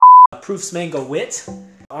Proofs Mango Wit.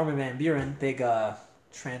 Armin van Buuren, big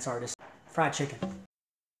trance artist. Fried Chicken.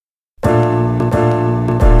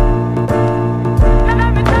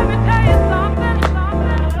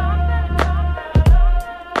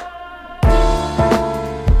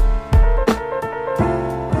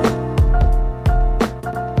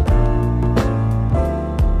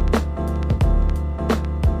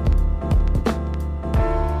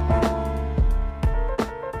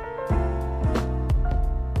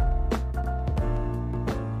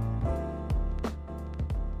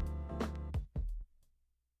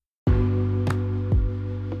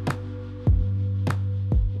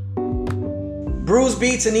 Brews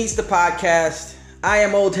Beats and Eats the podcast. I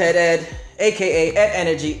am Old Head Ed, aka Ed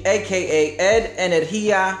Energy, aka Ed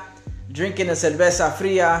Energia, drinking a cerveza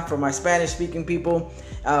fria for my Spanish-speaking people.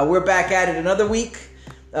 We're back at it another week,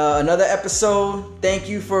 another episode. Thank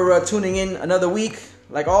you for tuning in another week,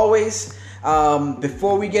 like always.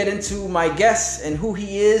 Before we get into my guest and who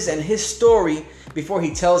he is and his story, before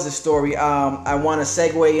he tells his story, I want to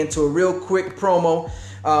segue into a real quick promo.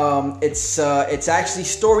 It's actually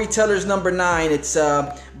Storytellers number 9. It's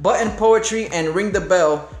Button Poetry and Ring the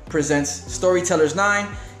Bell presents Storytellers 9.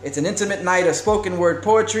 It's an intimate night of spoken word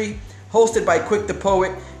poetry hosted by Quick the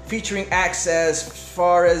Poet, featuring acts as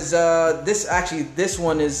far as this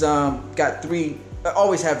one is got 3. I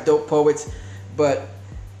always have dope poets, but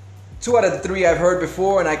 2 out of the 3 I've heard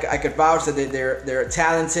before, and I could vouch that they're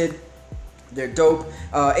talented, they're dope.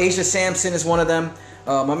 Asia Sampson is one of them.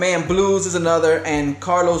 My man Blues is another, and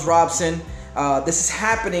Carlos Robson. This is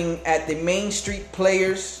happening at the Main Street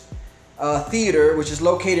Players Theater, which is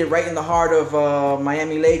located right in the heart of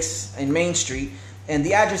Miami Lakes and Main Street. And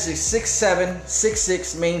the address is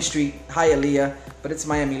 6766 Main Street, Hialeah, but it's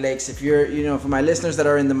Miami Lakes. If you're, for my listeners that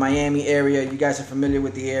are in the Miami area, you guys are familiar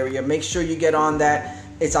with the area, make sure you get on that.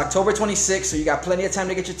 It's October 26th, so you got plenty of time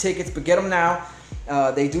to get your tickets, but get them now.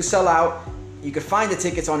 They do sell out. You can find the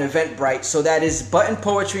tickets on Eventbrite. So that is Button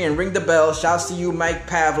Poetry and Ring the Bell. Shouts to you, Mike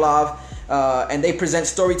Pavlov. And they present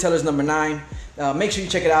Storytellers number 9. Make sure you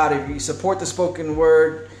check it out. If you support the spoken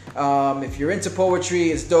word, if you're into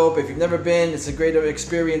poetry, it's dope. If you've never been, it's a great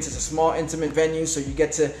experience. It's a small, intimate venue, so you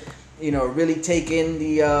get to, really take in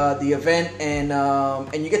the event,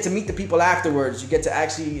 and you get to meet the people afterwards. You get to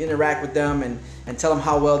actually interact with them and tell them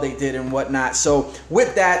how well they did and whatnot. So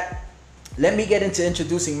with that, let me get into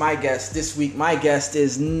introducing my guest this week. My guest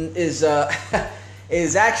is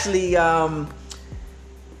actually I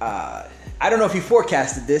don't know if he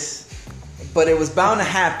forecasted this, but it was bound to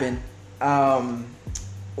happen.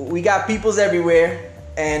 We got peoples everywhere,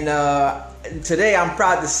 and today I'm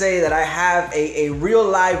proud to say that I have a real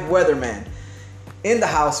live weatherman in the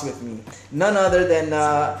house with me. None other than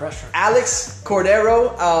Alex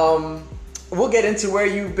Cordero. We'll get into where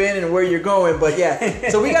you've been and where you're going, but yeah.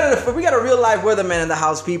 So we got a real live weatherman in the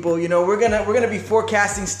house, people. We're gonna be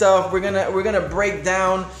forecasting stuff. We're gonna break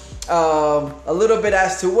down a little bit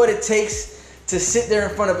as to what it takes to sit there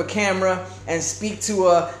in front of a camera and speak to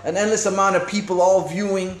an endless amount of people all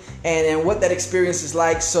viewing and what that experience is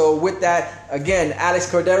like. So with that, again,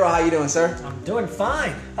 Alex Cordero, how you doing, sir? I'm doing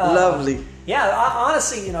fine. Lovely. Yeah,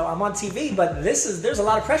 honestly, I'm on TV, but there's a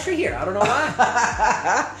lot of pressure here. I don't know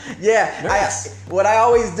why. Yeah, what I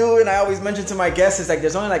always do, and I always mention to my guests, is like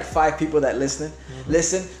there's only like 5 people that listen,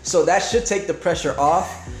 so that should take the pressure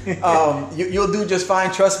off. You'll do just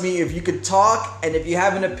fine. Trust me. If you could talk, and if you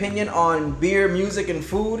have an opinion on beer, music, and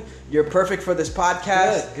food, you're perfect for this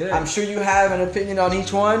podcast. Good. I'm sure you have an opinion on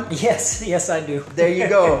each one. Yes, I do. There you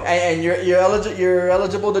go. And you're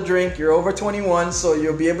eligible to drink. You're over 21, so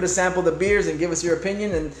you'll be able to sample the beers and give us your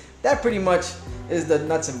opinion. And that pretty much is the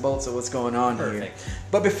nuts and bolts of what's going on here.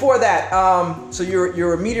 But before that, so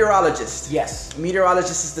you're a meteorologist. Yes.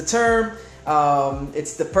 Meteorologist is the term.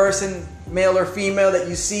 It's the person, male or female, that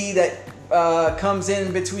you see that comes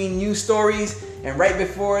in between news stories and right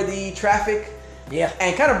before the traffic. Yeah.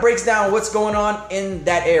 And kind of breaks down what's going on in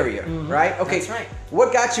that area, right? Okay. That's right.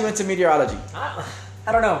 What got you into meteorology?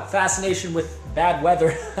 I don't know. Fascination with bad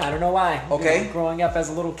weather. I don't know why. Okay. Growing up as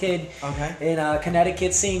a little kid in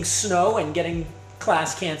Connecticut, seeing snow and getting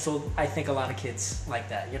class canceled. I think a lot of kids like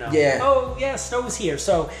that, Yeah. Oh, yeah, snow's here,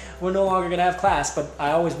 so we're no longer going to have class, but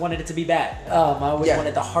I always wanted it to be bad. I always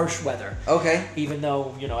wanted the harsh weather. Okay. Even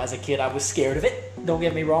though, as a kid, I was scared of it. Don't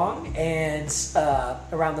get me wrong. And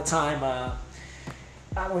around the time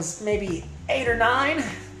I was maybe 8 or 9,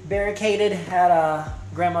 barricaded at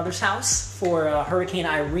grandmother's house for Hurricane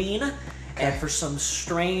Irene. Okay. And for some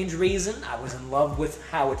strange reason, I was in love with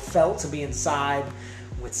how it felt to be inside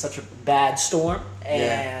with such a bad storm.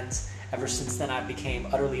 And ever since then, I became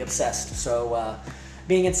utterly obsessed. So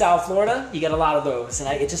being in South Florida, you get a lot of those,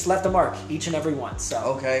 and it just left a mark each and every one. So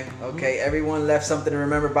okay. Everyone left something to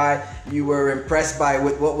remember by. You were impressed by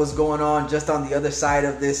what was going on just on the other side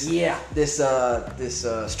of this this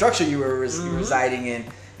structure you were residing in,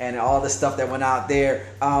 and all the stuff that went out there.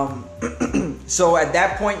 So at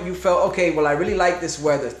that point, you felt, okay, well, I really like this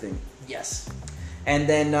weather thing. Yes. And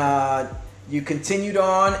then you continued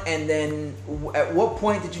on, and then at what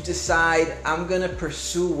point did you decide, I'm going to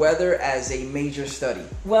pursue weather as a major study?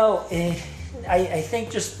 Well, I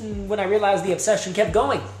think just when I realized the obsession kept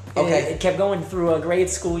going. Okay. It kept going through grade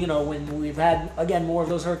school, when we've had, again, more of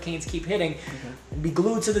those hurricanes keep hitting. Be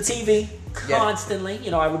glued to the TV constantly.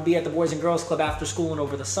 I would be at the Boys and Girls Club after school and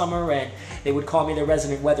over the summer, and they would call me their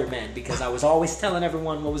resident weatherman because I was always telling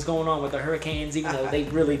everyone what was going on with the hurricanes, even though they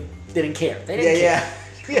really didn't care. They didn't care.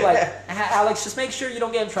 Like, Alex, just make sure you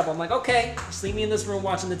don't get in trouble. I'm like, okay, just leave me in this room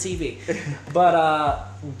watching the TV. But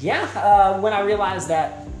when I realized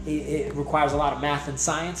that it requires a lot of math and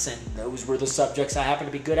science, and those were the subjects I happened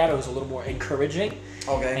to be good at, it was a little more encouraging.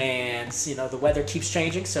 Okay. And the weather keeps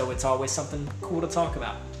changing, so it's always something cool to talk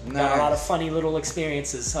about. Nice. Got a lot of funny little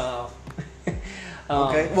experiences.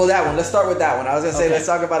 Okay. Well, that one. Let's start with that one. I was gonna say, let's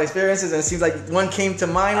talk about experiences, and it seems like one came to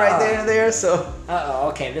mind right there. So.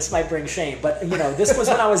 Okay. This might bring shame, but this was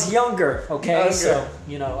when I was younger. Okay. So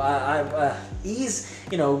I ease.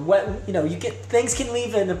 You get things can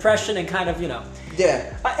leave an impression and kind of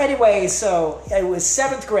Yeah. Anyway, so it was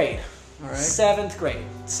 7th grade. All right. 7th grade,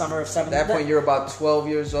 summer of 7th. At that point, you're about 12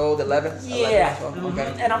 years old, 11. Yeah. 11,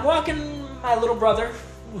 okay. And I'm walking my little brother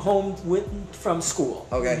home from school.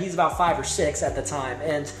 Okay. He's about 5 or 6 at the time,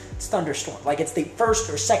 and it's thunderstorm. Like it's the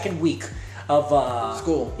first or second week of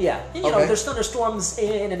school. Yeah. There's thunderstorms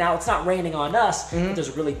in and out. It's not raining on us, but there's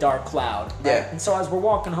a really dark cloud. Right? Yeah. And so as we're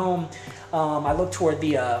walking home, I look toward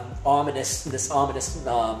the ominous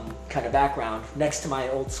kind of background. Next to my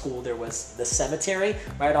old school, there was the cemetery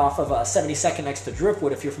right off of 72nd next to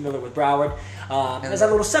Driftwood, if you're familiar with Broward. There's that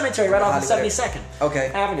little cemetery right off of 72nd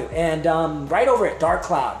Avenue. And right over it, dark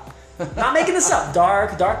cloud. Not making this up.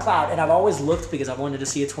 Dark cloud. And I've always looked because I wanted to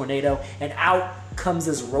see a tornado. And out comes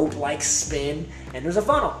this rope-like spin, and there's a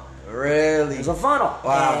funnel. Really? There's a funnel.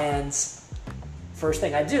 Wow. And first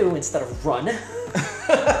thing I do, instead of run,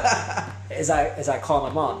 is I call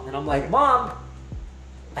my mom, and I'm like, Mom,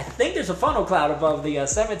 I think there's a funnel cloud above the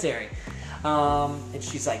cemetery. And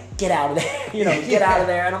she's like, get out of there, get out of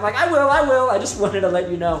there. And I'm like, I will. I just wanted to let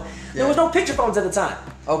you know. There was no picture phones at the time.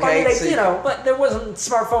 Okay. I mean, but there wasn't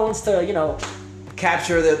smartphones to,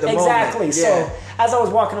 capture the moment. Exactly. So as I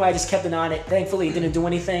was walking away, I just kept an eye on it. Thankfully, it didn't do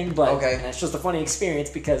anything, but it's just a funny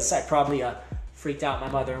experience because I probably freaked out my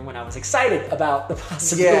mother when I was excited about the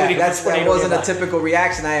possibility. Yeah, that wasn't a typical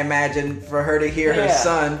reaction, I imagine, for her to hear her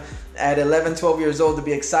son at 11, 12 years old to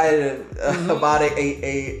be excited about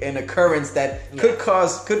an occurrence that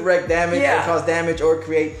could wreak damage, or cause damage, or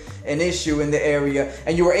create an issue in the area.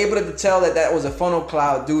 And you were able to tell that was a funnel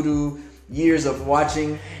cloud due to years of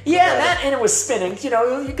watching. Yeah, that, and it was spinning.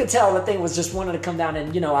 You could tell the thing was just wanting to come down,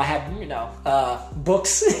 and I had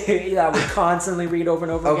books I would constantly read over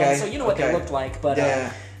and over again. So what they looked like, but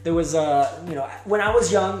there was when I was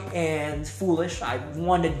young and foolish, I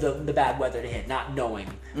wanted the bad weather to hit, not knowing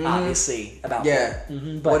obviously about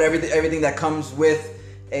but everything that comes with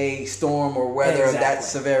a storm or weather of that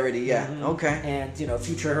severity. Okay. And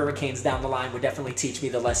future hurricanes down the line would definitely teach me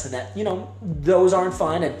the lesson that those aren't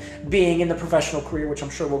fun, and being in the professional career, which I'm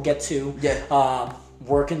sure we'll get to,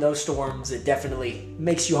 working those storms, it definitely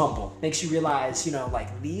makes you humble, makes you realize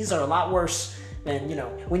like these are a lot worse than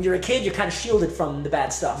when you're a kid, you're kind of shielded from the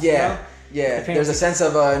bad stuff. There's a sense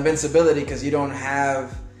of invincibility because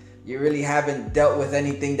you really haven't dealt with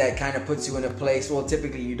anything that kind of puts you in a place. Well,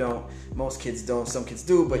 typically you don't. Most kids don't. Some kids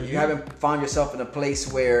do, but you haven't found yourself in a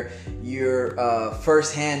place where you're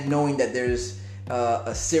firsthand knowing that there's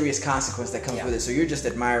a serious consequence that comes with it. So you're just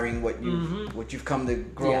admiring what you've come to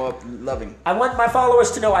grow up loving. I want my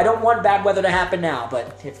followers to know I don't want bad weather to happen now,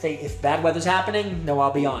 but if bad weather's happening,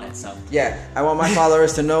 I'll be on it. So I want my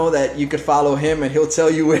followers to know that you could follow him, and he'll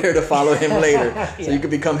tell you where to follow him later, so you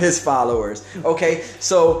could become his followers. Okay,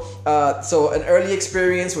 so an early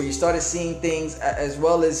experience where you started seeing things as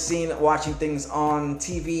well as watching things on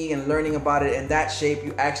TV and learning about it in that shape.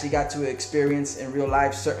 You actually got to experience in real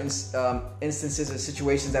life certain instances and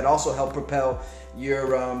situations that also help propel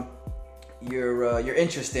your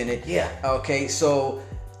interest in it. Okay, so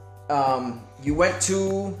you went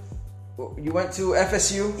to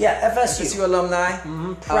FSU. FSU alumni.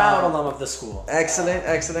 Proud alum of the school.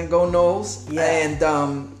 Excellent. Go Noles.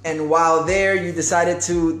 And while there, you decided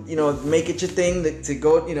to make it your thing to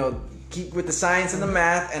go keep with the science and the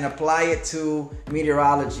math and apply it to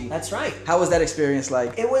meteorology. That's right. How was that experience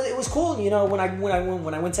like? It was cool. You know, when I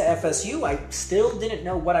went to FSU, I still didn't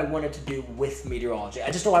know what I wanted to do with meteorology.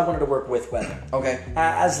 I just know I wanted to work with weather. Okay.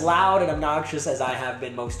 As loud and obnoxious as I have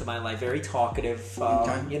been most of my life, very talkative.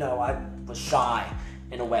 You know, I was shy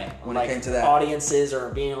in a way. When it came to that. Audiences or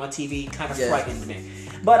being on TV kind of frightened me.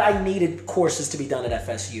 But I needed courses to be done at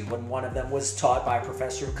FSU, and one of them was taught by a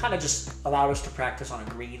professor who kind of just allowed us to practice on a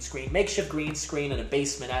green screen, makeshift green screen in a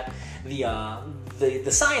basement at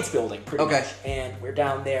the science building, pretty much. And we're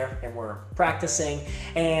down there and we're practicing,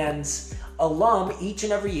 and alum each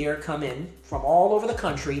and every year come in from all over the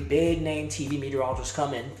country. Big name TV meteorologists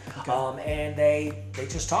come in, and they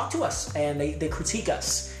just talk to us and they critique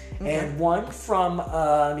us. And one from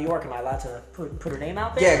New York, am I allowed to put her name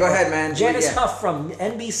out there? Yeah, go ahead, man. Janice Huff from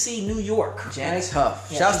NBC New York. Janice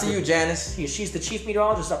Huff. Shouts to you, Janice. She's the chief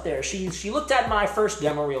meteorologist up there. She looked at my first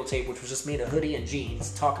demo reel tape, which was just me in a hoodie and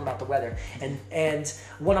jeans, talking about the weather. And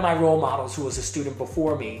one of my role models, who was a student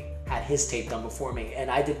before me, had his tape done before me, and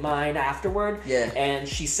I did mine afterward. Yeah. And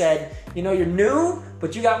she said, you know, you're new,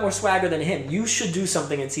 but you got more swagger than him. You should do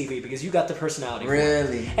something in TV because you got the personality.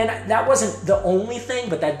 Really? For it. And that wasn't the only thing,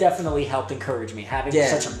 but that definitely helped encourage me, having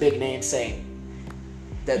such a big name saying,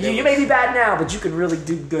 you may be bad now, but you can really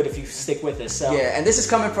do good if you stick with this. So. Yeah, and this is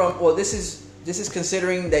coming from, well, this is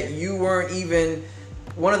considering that you weren't even,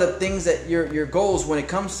 one of the things that your goals when it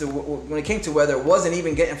came to weather wasn't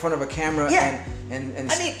even get in front of a camera and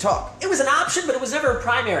talk. It was an option, but it was never a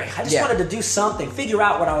primary. I just wanted to do something, figure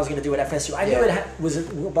out what I was going to do at FSU. I knew it was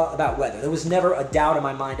about weather. There was never a doubt in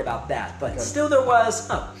my mind about that. But still there was,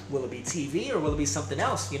 will it be TV or will it be something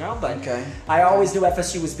else, you know? But I always knew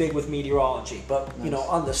FSU was big with meteorology. But, you know,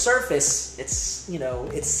 on the surface, it's, you know,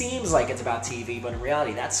 it seems like it's about TV, but in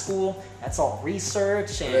reality, that school, that's all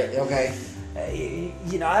research. And,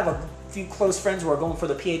 you know, I have a few close friends who are going for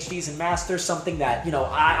the PhDs and masters, something that, you know,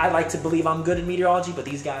 I like to believe I'm good in meteorology, but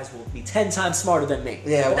these guys will be 10 times smarter than me.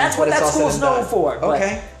 Yeah, but that's what that school's known for.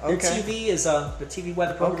 Okay. Their TV is the TV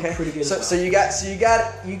weather program is pretty good. So you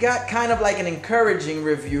got kind of like an encouraging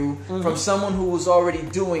review from someone who was already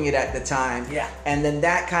doing it at the time. Yeah. And then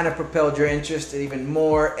that kind of propelled your interest even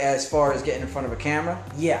more as far as getting in front of a camera.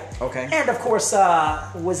 Yeah. Okay. And of course,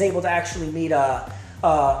 was able to actually meet a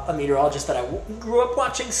meteorologist that I grew up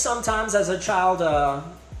watching sometimes as a child,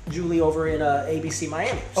 Julie over in ABC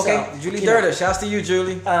Miami. Okay, so, Julie Durda. Shouts to you,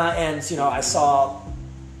 Julie. And you know, I saw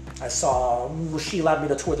she allowed me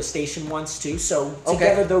to tour the station once too. So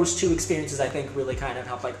together, those two experiences I think really kind of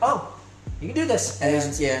helped. Like, oh, you can do this.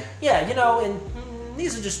 And yeah, you know, and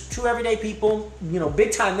these are just two everyday people. You know,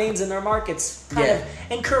 big time names in their markets. Kind of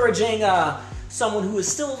encouraging. Someone who is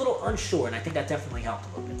still a little unsure, and I think that definitely helped a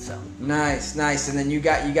little bit. So nice, and then you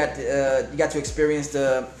got to experience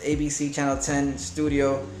the ABC Channel 10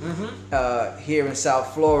 studio here in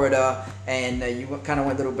South Florida, and you kind of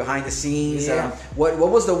went a little behind the scenes. Yeah. What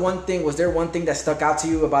was the one thing? Was there one thing that stuck out to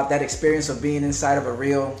you about that experience of being inside of a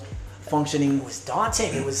real functioning? It was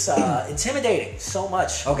daunting. It was intimidating. So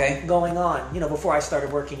much going on. You know, before I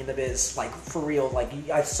started working in the biz, like for real. Like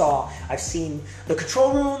I've seen the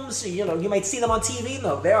control rooms. You know, you might see them on TV.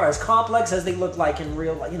 No, they are as complex as they look like in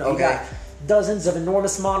real life. You know, you got dozens of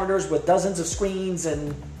enormous monitors with dozens of screens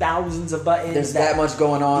and thousands of buttons. There's that much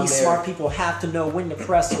going on. These smart people have to know when to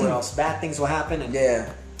press, or else bad things will happen. And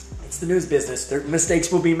it's the news business. Their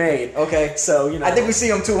mistakes will be made. Okay. So, you know. I think we see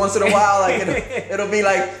them too once in a while. Like it'll be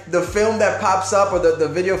like the film that pops up or the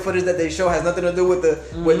video footage that they show has nothing to do with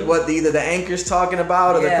with what either the anchor's talking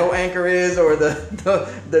about or the co-anchor is, or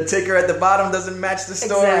the ticker at the bottom doesn't match the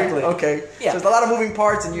story. Exactly. Okay. Yeah. So there's a lot of moving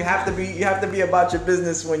parts, and you have to be about your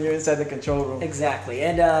business when you're inside the control room. Exactly.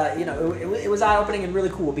 And you know, it was eye-opening and really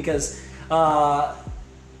cool because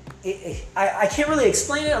I can't really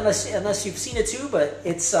explain it unless you've seen it too, but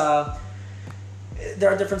it's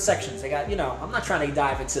there are different sections. They got, you know, I'm not trying to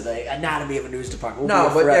dive into the anatomy of a news department.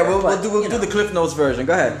 We'll do the Cliff Notes version.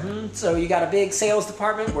 Go ahead. So you got a big sales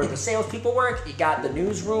department where the salespeople work. You got the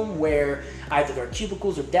newsroom where either there are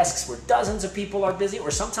cubicles or desks where dozens of people are busy,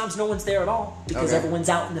 or sometimes no one's there at all because everyone's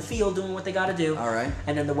out in the field doing what they got to do. All right.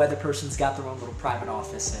 And then the weather person's got their own little private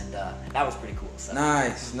office, and that was pretty cool. So.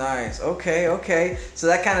 Nice. Okay. So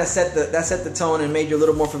that kind of set the tone and made you a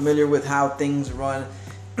little more familiar with how things run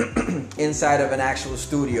inside of an actual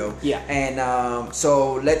studio. Yeah. And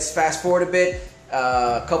so let's fast forward a bit.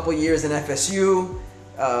 A couple years in FSU.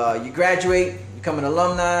 You graduate, become an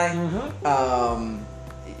alumni.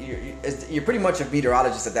 You're pretty much a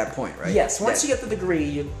meteorologist at that point, right? Yes. Once you get the degree,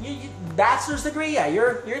 you bachelor's degree,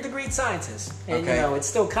 you're a degreed scientist, and you know it's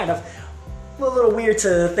still kind of little weird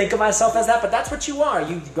to think of myself as that, but that's what you are.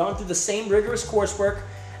 You've gone through the same rigorous coursework.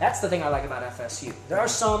 That's the thing I like about FSU. There are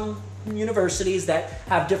some universities that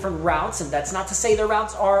have different routes, and that's not to say their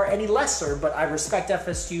routes are any lesser, but I respect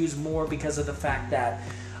FSU's more because of the fact that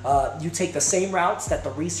you take the same routes that the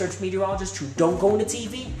research meteorologists who don't go into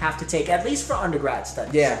TV have to take, at least for undergrad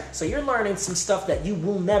studies. Yeah. So you're learning some stuff that you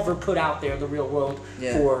will never put out there in the real world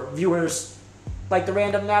for viewers like the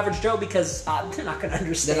random and average Joe, because they're not going to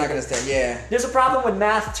understand. They're not going to understand, yeah. There's a problem when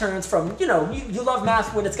math turns from, you love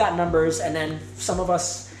math when it's got numbers, and then some of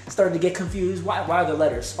us started to get confused. Why are there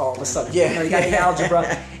letters all of a sudden? Yeah. You got the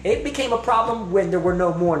algebra. It became a problem when there were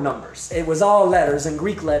no more numbers. It was all letters and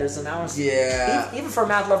Greek letters, and that was even for a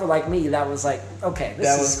math lover like me, that was like, okay,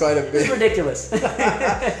 this was quite a bit. It's ridiculous.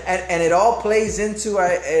 and it all plays into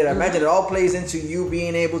I imagine it all plays into you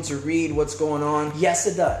being able to read what's going on. Yes,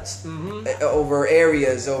 it does. Over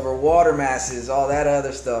areas, over water masses, all that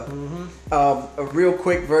other stuff. A real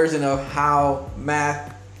quick version of how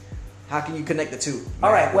can you connect the two?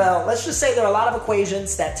 All right, well, let's just say there are a lot of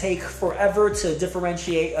equations that take forever to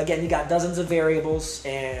differentiate. Again, you got dozens of variables,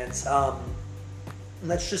 and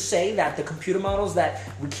let's just say that the computer models that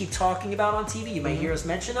we keep talking about on TV, you may hear us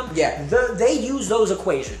mention them, they use those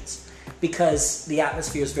equations because the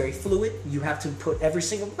atmosphere is very fluid. You have to put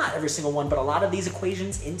not every single one, but a lot of these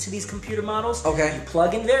equations into these computer models. Okay. You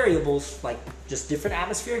plug in variables, like just different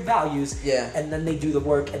atmospheric values, and then they do the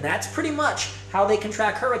work. And that's pretty much how they can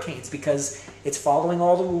track hurricanes, because it's following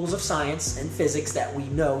all the rules of science and physics that we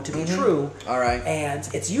know to be true. All right. And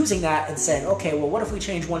it's using that and saying, okay, well, what if we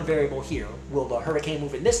change one variable here? Will the hurricane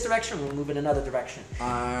move in this direction, or will it move in another direction? All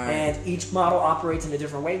right. And each model operates in a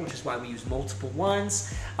different way, which is why we use multiple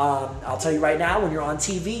ones. I'll tell you right now, when you're on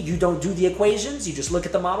TV, you don't do the equations. You just look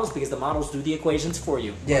at the models, because the models do the equations for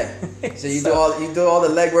you. Yeah. So you do all the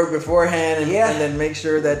legwork beforehand, and then make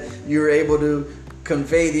sure that you're able to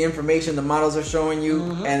convey the information the models are showing you,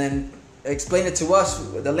 and then explain it to us,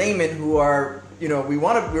 the laymen, who are,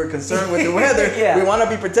 we're concerned with the weather. We want to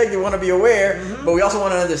be protected, we want to be aware, but we also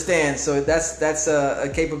want to understand. So that's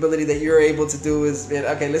a capability that you're able to do. Is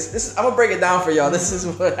okay? I'm gonna break it down for y'all. This is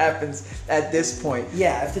what happens at this point.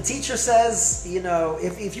 Yeah. If the teacher says,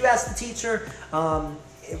 if you ask the teacher,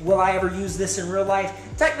 will I ever use this in real life?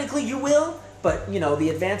 Technically, you will. But, the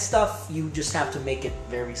advanced stuff, you just have to make it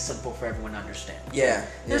very simple for everyone to understand. Yeah.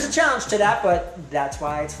 There's a challenge to that, but that's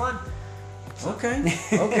why it's fun.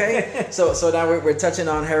 Okay. So now we're touching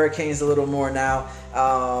on hurricanes a little more now.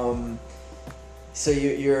 So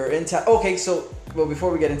you're into... Okay,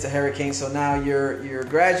 before we get into hurricanes, so now you're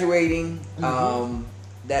graduating.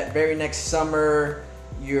 That very next summer,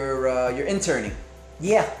 you're interning.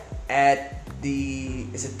 Yeah. At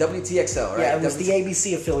is it WTXL, right? Yeah, it was the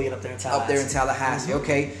ABC affiliate up there in Tallahassee.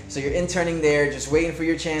 Okay. So you're interning there, just waiting for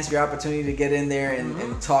your chance, your opportunity to get in there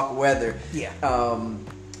and talk weather. Yeah.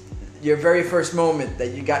 Your very first moment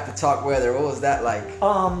that you got to talk weather, what was that like?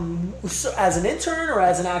 So as an intern or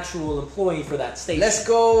as an actual employee for that station? Let's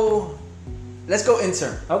go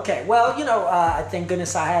intern. Okay. Well, thank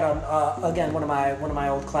goodness I had again one of my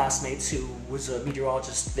old classmates who was a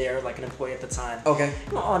meteorologist there, like an employee at the time. Okay.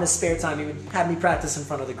 On his spare time, he would have me practice in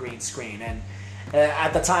front of the green screen, and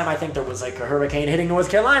at the time, I think there was like a hurricane hitting North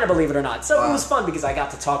Carolina, believe it or not. So It was fun because I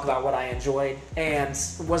got to talk about what I enjoyed, and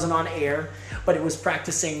it wasn't on air, but it was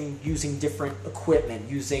practicing using different equipment,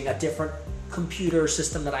 using a different computer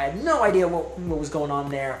system that I had no idea what was going on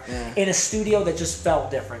there, in a studio that just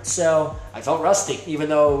felt different. So I felt rusty, even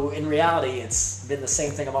though in reality it's been the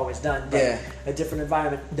same thing I've always done. But a different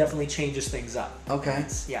environment definitely changes things up. Okay.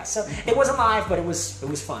 So it wasn't live, but it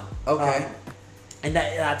was fun. Okay. And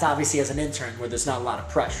that's obviously as an intern where there's not a lot of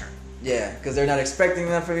pressure. Yeah, because they're not expecting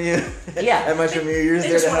that from you. Yeah. That much from you. You're just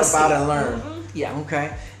there to help out and learn. Yeah.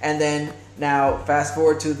 Okay. And then now fast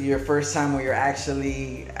forward to your first time where you're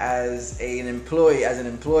actually as an employee of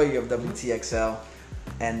WTXL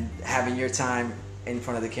and having your time in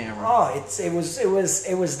front of the camera. Oh, it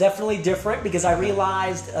was definitely different because I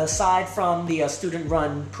realized, aside from the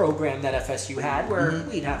student-run program that FSU had, where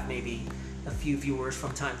we'd have maybe a few viewers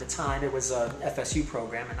from time to time, it was a FSU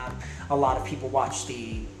program, and not a lot of people watch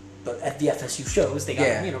the FSU shows. They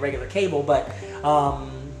got regular cable, but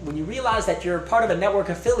when you realize that you're part of a network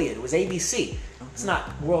affiliate, it was ABC. It's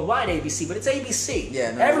not worldwide ABC, but it's ABC.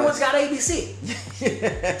 Yeah, everyone's got ABC.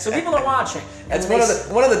 So people are watching. That's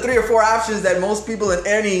one of the 3 or 4 options that most people in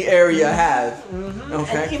any area have.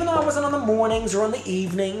 Okay. And even though I wasn't on the mornings or on the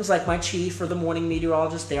evenings, like my chief or the morning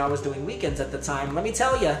meteorologist, I was doing weekends at the time. Let me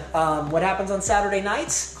tell you, what happens on Saturday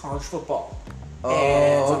nights? College football.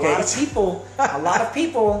 And okay. a lot of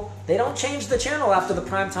people, they don't change the channel after the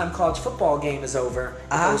primetime college football game is over.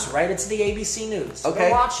 It goes right into the ABC News. So they're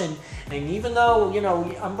watching, and even though,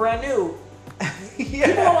 I'm brand new,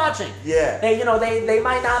 people are watching. Yeah. They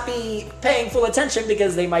might not be paying full attention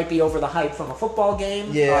because they might be over the hype from a football game.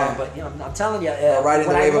 Yeah. But I'm telling you, riding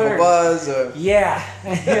the wave of a buzz. Or... Yeah.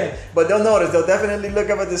 But they'll notice. They'll definitely look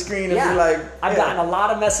up at the screen and be like, I've gotten a lot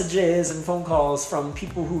of messages and phone calls from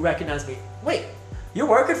people who recognize me. Wait, you're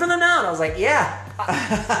working for them now? And I was like, yeah.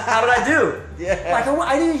 How did I do? Yeah. Like,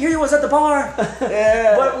 I didn't hear you was at the bar.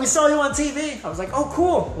 Yeah. But we saw you on TV. I was like, oh,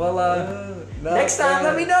 cool. Well, next time,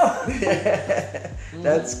 let me know. Yeah.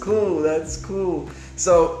 That's cool. That's cool.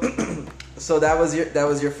 So, so that was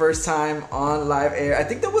your first time on live air. I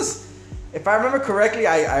think that was, if I remember correctly,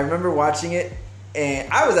 I remember watching it,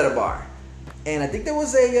 and I was at a bar, and I think there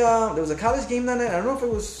was a college game that night. I don't know if it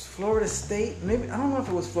was Florida State. Maybe I don't know if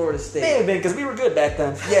it was Florida State. May have been because we were good back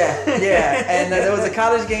then. Yeah. And there was a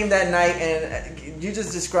college game that night, and you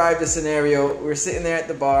just described the scenario. We were sitting there at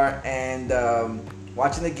the bar and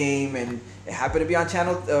watching the game, and it happened to be on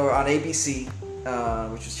on ABC,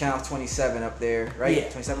 which was channel 27 up there, right? Yeah.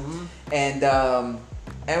 27. Mm-hmm.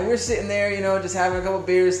 And we're sitting there, just having a couple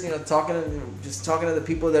beers, talking to the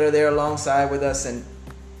people that are there alongside with us,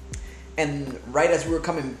 and right as we were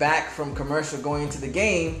coming back from commercial going into the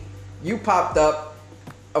game, you popped up.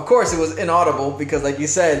 Of course, it was inaudible because, like you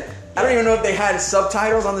said, I don't even know if they had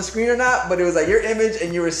subtitles on the screen or not, but it was like your image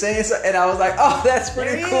and you were saying something, and I was like, oh, that's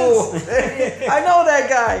pretty cool. I know that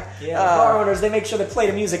guy. Yeah, the bar owners, they make sure they play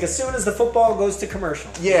the music as soon as the football goes to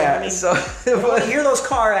commercial. Yeah, I mean, so we hear those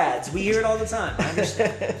car ads. We hear it all the time. I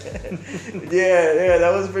understand. yeah,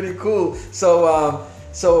 that was pretty cool.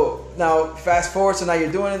 So now fast forward, so now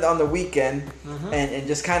you're doing it on the weekend, and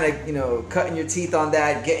just kind of cutting your teeth on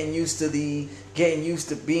that, getting used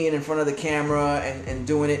to being in front of the camera and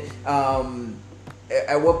doing it.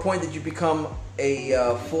 At what point did you become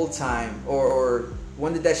a full time, or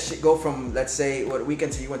when did that go from, let's say,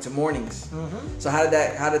 weekends you went to mornings? So how did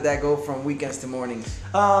that go from weekends to mornings?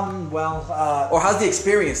 Or how's the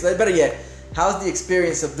experience? Better yet, how's the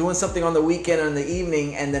experience of doing something on the weekend or in the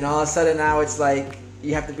evening, and then all of a sudden now it's like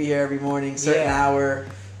you have to be here every morning, certain hour?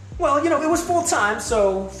 Well, it was full time,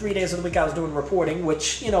 so 3 days of the week I was doing reporting,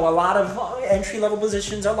 which, a lot of entry level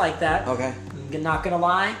positions are like that. Okay. I'm not gonna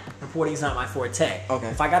lie, reporting's not my forte. Okay.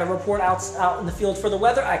 If I got to report out in the field for the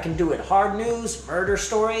weather, I can do it. Hard news, murder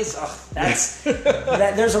stories,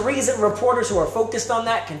 there's a reason reporters who are focused on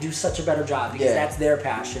that can do such a better job because that's their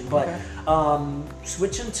passion. But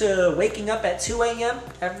switching to waking up at 2 a.m.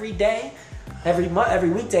 every day, every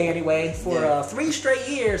weekday anyway, for 3 straight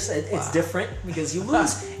years, it's different because you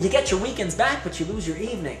get your weekends back, but you lose your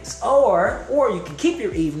evenings. Or you can keep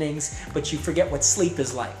your evenings, but you forget what sleep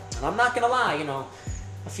is like. And I'm not gonna lie,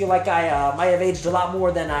 I feel like I might have aged a lot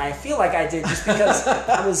more than I feel like I did, just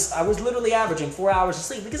because I was literally averaging 4 hours of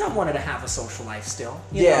sleep because I wanted to have a social life still.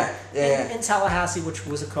 In Tallahassee, which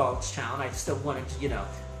was a college town, I still wanted to,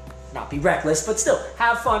 not be reckless, but still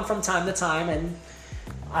have fun from time to time. And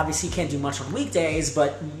obviously you can't do much on weekdays,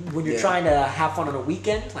 but when you're trying to have fun on a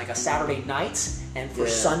weekend, like a Saturday night, and for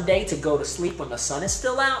Sunday to go to sleep when the sun is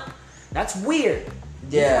still out, that's weird.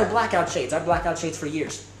 Even with blackout shades. I had blackout shades for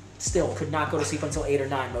years. Still could not go to sleep until 8 or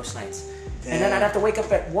 9 most nights. Damn. And then I'd have to wake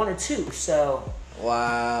up at 1 or 2, so...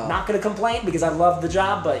 Wow. Not going to complain because I love the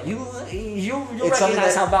job, but you'll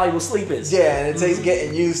recognize how valuable sleep is. Yeah, and it takes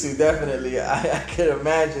getting used to, definitely. I could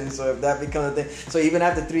imagine. So if that becomes a thing, so even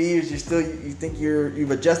after 3 years, you think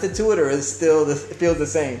you've adjusted to it, or it feels the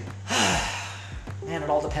same? Man, it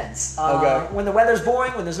all depends. Okay. When the weather's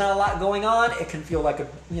boring, when there's not a lot going on, it can feel like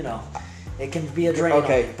it can be a drain.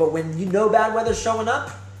 Okay. On you. But when bad weather's showing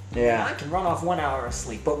up, I can run off 1 hour of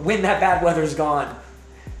sleep. But when that bad weather's gone,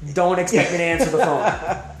 don't expect me to answer the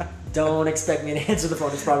phone. Don't expect me to answer the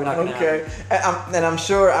phone. It's probably not going to happen. Okay. And I'm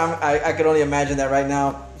sure I could only imagine that right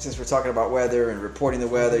now, since we're talking about weather and reporting the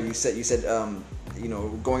weather. You said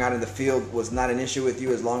going out in the field was not an issue with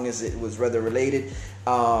you as long as it was weather related.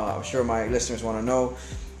 I'm sure my listeners want to know.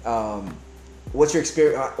 What's your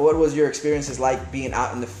experience? What was your experiences like being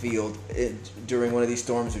out in the field during one of these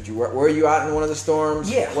storms? Were you out in one of the storms?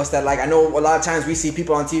 Yeah. What's that like? I know a lot of times we see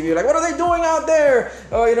people on TV like, what are they doing out there?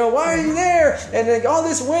 Oh, why are you there? And like, all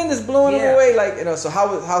this wind is blowing them away. Like, so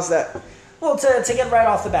how's that? Well, to get right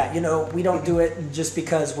off the bat, we don't do it just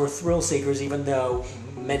because we're thrill seekers, even though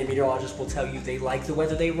many meteorologists will tell you they like the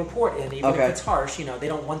weather they report, and even if it's harsh, they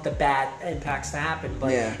don't want the bad impacts to happen,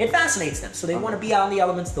 but it fascinates them, so they want to be out in the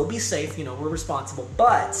elements. They'll be safe, we're responsible.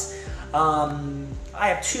 But I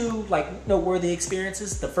have 2 noteworthy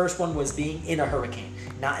experiences. The first one was being in a hurricane,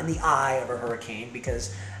 not in the eye of a hurricane,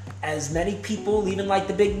 because as many people, even like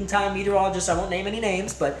the big time meteorologists, I won't name any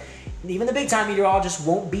names, but even the big time meteorologists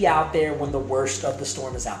won't be out there when the worst of the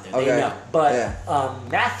storm is out there. Okay. They know. But Yeah.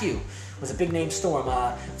 Matthew was a big name storm.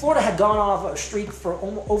 Florida had gone off a streak for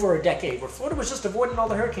over a decade where Florida was just avoiding all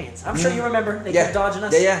the hurricanes. I'm sure you remember. They kept dodging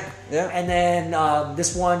us. Yeah. And then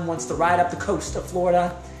this one wants to ride up the coast of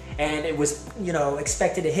Florida, and it was,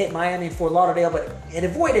 expected to hit Miami and Fort Lauderdale, but it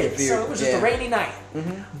avoided. So it was just a rainy night.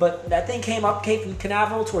 But that thing came up Cape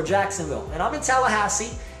Canaveral toward Jacksonville. And I'm in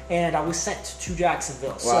Tallahassee, and I was sent to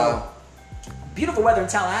Jacksonville. Wow. So beautiful weather in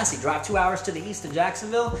Tallahassee. Drive 2 hours to the east of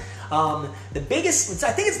Jacksonville. I think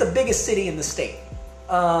it's the biggest city in the state.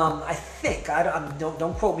 I think.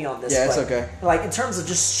 Don't quote me on this. Yeah, it's but, okay. Like, in terms of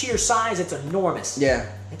just sheer size, it's enormous. Yeah.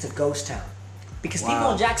 It's a ghost town. Because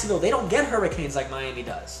people in Jacksonville, they don't get hurricanes like Miami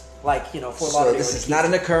does. Like, Fort Lauderdale. So this is not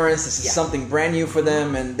an occurrence. This is something brand new for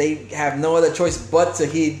them, and they have no other choice but to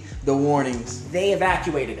heed the warnings. They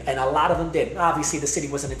evacuated, and a lot of them did. Obviously, the city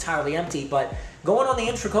wasn't entirely empty, but going on the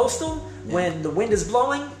intracoastal, when the wind is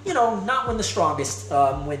blowing, not when the strongest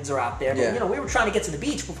winds are out there. But, we were trying to get to the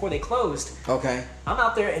beach before they closed. Okay. I'm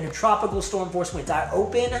out there in a tropical storm force winds.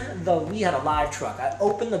 We had a live truck. I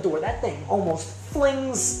open the door. That thing almost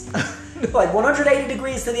flings like 180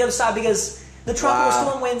 degrees to the other side because the tropical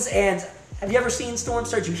storm winds. And have you ever seen storm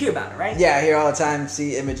surge? You hear about it, right? Yeah, I hear all the time,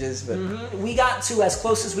 see images. But we got to as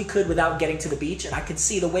close as we could without getting to the beach, and I could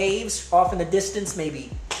see the waves off in the distance,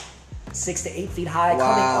 maybe 6 to 8 feet high, coming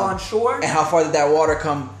on shore. And how far did that water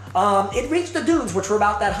come? It reached the dunes, which were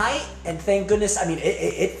about that height, and thank goodness. I mean,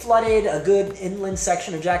 it flooded a good inland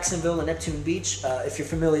section of Jacksonville and Neptune Beach, if you're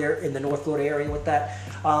familiar in the North Florida area with that.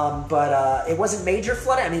 But it wasn't major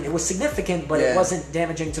flooding. I mean, it was significant, but it wasn't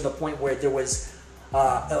damaging to the point where there was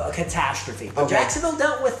a catastrophe. But Jacksonville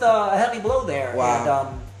dealt with a heavy blow there. Wow.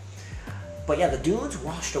 And, but yeah, the dunes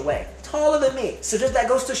washed away. Taller than me. So just that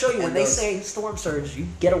goes to show you, when they say storm surge, you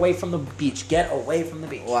get away from the beach. Get away from the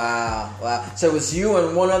beach. Wow. So it was you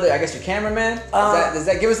and one other, I guess your cameraman? Does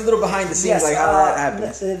that give us a little behind the scenes, like how that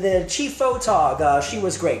happens? The chief photog, she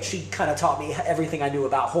was great. She kind of taught me everything I knew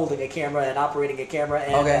about holding a camera and operating a camera.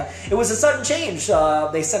 And it was a sudden change.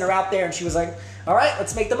 They sent her out there, and she was like, all right,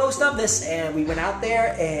 let's make the most of this. And we went out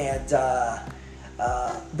there, and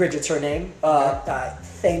Bridget's her name. I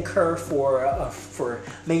thank her for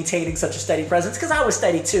maintaining such a steady presence, because I was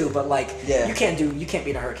steady too. But you can't be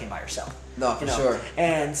in a hurricane by yourself. No, for sure.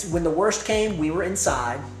 And when the worst came, we were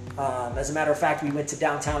inside. As a matter of fact, we went to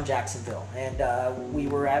downtown Jacksonville, and we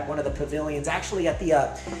were at one of the pavilions, actually at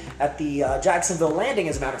the Jacksonville Landing,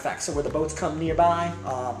 as a matter of fact. So where the boats come nearby,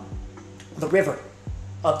 the river.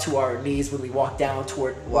 Up to our knees when we walked down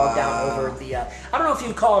over the. I don't know if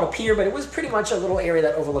you'd call it a pier, but it was pretty much a little area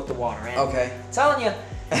that overlooked the water. And I'm telling you,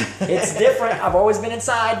 it's different. I've always been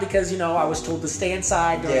inside because I was told to stay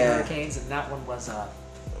inside during hurricanes, and that one was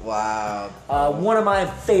one of my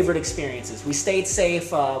favorite experiences. We stayed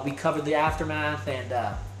safe. We covered the aftermath, and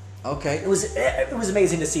it was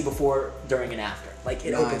amazing to see before, during, and after. Like,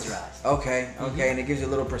 it opens your eyes. Okay, and it gives you a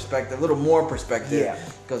little more perspective. Yeah.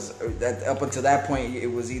 Because up until that point, it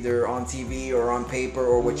was either on TV or on paper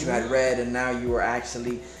or what you had read, and now you were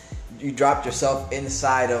you dropped yourself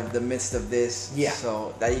inside of the midst of this. Yeah.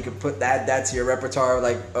 So that you could put that's your repertoire,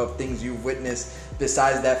 of things you've witnessed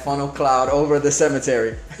besides that funnel cloud over the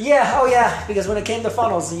cemetery. Yeah, because when it came to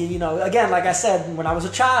funnels, again, like I said, when I was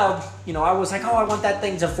a child, I was like, I want that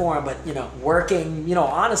thing to form, but, working,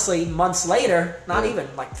 honestly, months later, not even,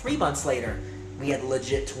 3 months later, we had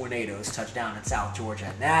legit tornadoes touch down in South Georgia,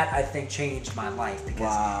 and that, I think, changed my life,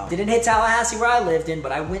 because it didn't hit Tallahassee where I lived in,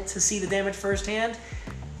 but I went to see the damage firsthand.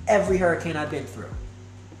 Every hurricane I've been through,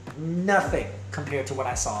 nothing compared to what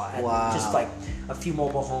I saw. And just a few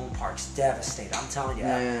mobile home parks devastated. I'm telling you.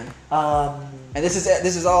 And this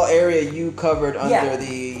is all area you covered under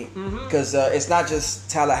the, because it's not just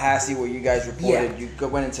Tallahassee where you guys reported. You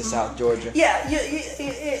went into South Georgia.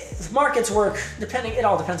 Markets work depending. It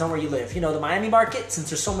all depends on where you live. The Miami market, since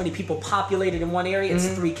there's so many people populated in one area, it's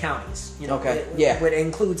 3 counties. It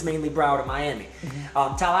includes mainly Broward and Miami.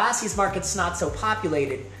 Tallahassee's market's not so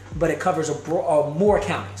populated, but it covers more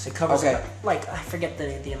counties. It covers I forget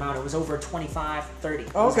the amount. It was over 25, 30.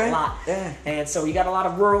 It was a lot. Yeah. And so you got a lot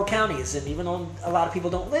of rural counties, and even though a lot of people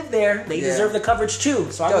don't live there, they deserve the coverage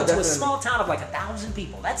too. So I went to a small town of 1,000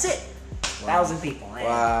 people. That's it. 1,000 people.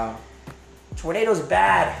 And tornadoes are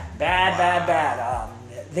bad.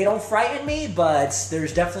 They don't frighten me, but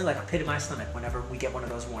there's definitely a pit in my stomach whenever we get one of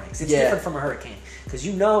those warnings. It's different from a hurricane, because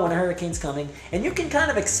when a hurricane's coming, and you can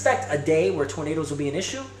kind of expect a day where tornadoes will be an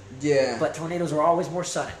issue. Yeah. But tornadoes are always more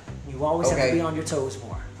sudden. You always have to be on your toes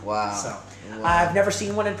more. Wow. So Wow. I've never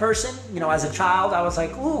seen one in person. As a child, I was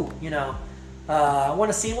like, ooh, I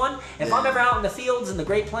want to see one. If I'm ever out in the fields in the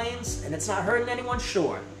Great Plains and it's not hurting anyone,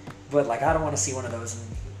 sure. But I don't want to see one of those.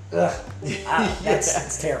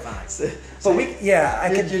 That's terrifying.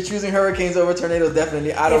 But you're choosing hurricanes over tornadoes,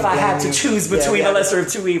 definitely. If I had to choose between the lesser of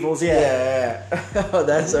two evils, yeah.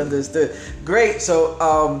 That's understood. Great.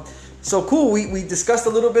 So cool. We discussed a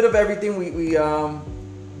little bit of everything.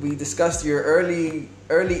 We discussed your early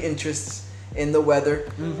interests in the weather.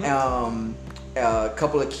 Mm-hmm. A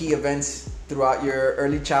couple of key events throughout your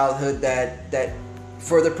early childhood that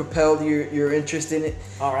further propelled your interest in it.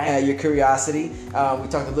 All right. Your curiosity. We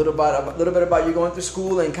talked a little bit about you going through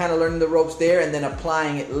school and kind of learning the ropes there, and then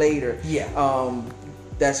applying it later. Yeah.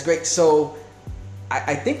 That's great. So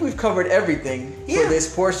I think we've covered everything for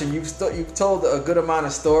this portion. You've told a good amount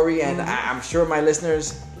of story, and I'm sure my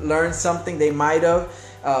listeners learned something they might have.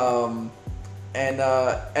 And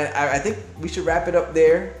I think we should wrap it up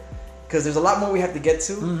there because there's a lot more we have to get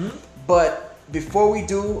to. Mm-hmm. But before we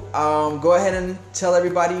do, go ahead and tell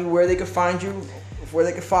everybody where they can find you, where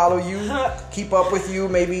they can follow you, keep up with you,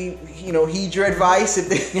 maybe heed your advice if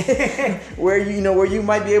they, where you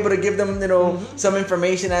might be able to give them some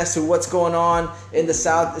information as to what's going on in the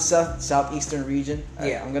southeastern region.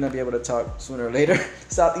 Yeah, I'm gonna be able to talk sooner or later.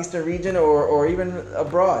 Southeastern region or even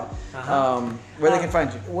abroad. Where they can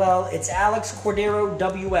find you. Well, it's Alex Cordero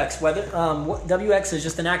WX. Weather. WX is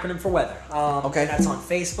just an acronym for weather. Okay. That's on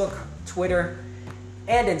Facebook, Twitter,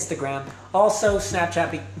 and Instagram. Also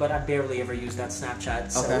Snapchat, but I barely ever use that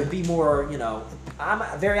Snapchat. So it'd be more,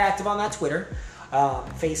 I'm very active on that Twitter,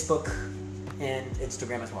 Facebook, and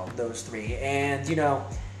Instagram as well. Those three. And,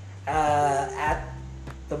 at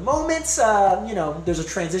the moment, there's a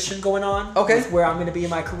transition going on with where I'm going to be in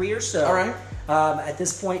my career. So all right. At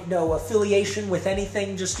this point, no affiliation with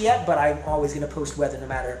anything just yet, but I'm always going to post weather no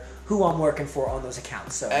matter who I'm working for on those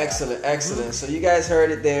accounts. So excellent. So you guys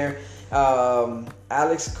heard it there.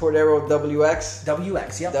 Alex Cordero WX.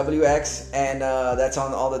 WX, yep. WX, and that's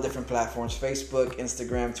on all the different platforms: Facebook,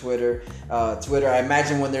 Instagram, Twitter. Twitter, I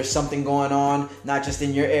imagine when there's something going on, not just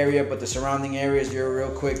in your area but the surrounding areas, you're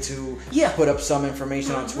real quick to put up some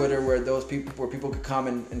information on Twitter where people could come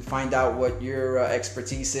and find out what your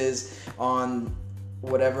expertise is on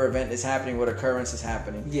whatever event is happening, what occurrence is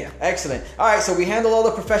happening. Yeah. Excellent. All right, so we handle all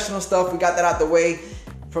the professional stuff. We got that out the way.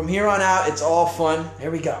 From here on out, it's all fun. Here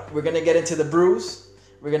we go. We're going to get into the brews.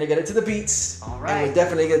 We're going to get into the beats. All right. And we're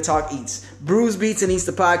definitely going to talk eats. Brews, Beats, and Eats,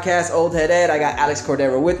 the podcast. Old Head Ed. I got Alex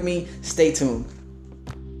Cordero with me. Stay tuned.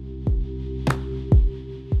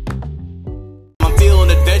 I'm feeling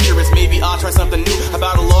adventurous. Maybe I'll try something new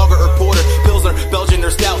about a lager or porter, Pilsner, Belgian,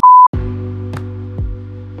 or stout.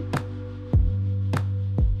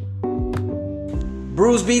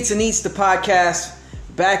 Brews, Beats, and Eats, the podcast.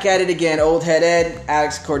 Back at it again. Old Head Ed,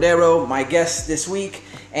 Alex Cordero, my guest this week.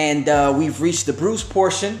 And we've reached the brews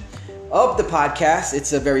portion of the podcast.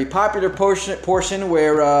 It's a very popular portion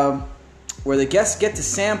where the guests get to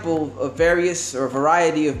sample a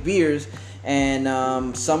variety of beers,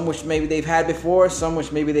 and some which maybe they've had before, some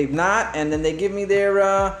which maybe they've not, and then they give me their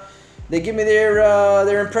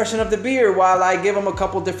impression of the beer while I give them a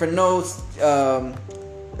couple different notes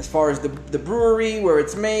as far as the brewery, where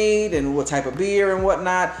it's made, and what type of beer and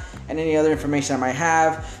whatnot, and any other information I might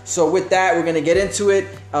have. So with that, we're going to get into it.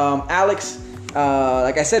 Alex,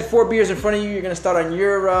 like I said, 4 beers in front of you. You're going to start on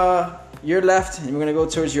your left, and we're going to go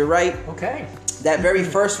towards your right. Okay. That very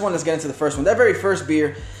first one, let's get into the first one. That very first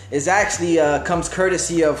beer is actually comes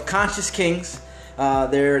courtesy of Conscious Kings.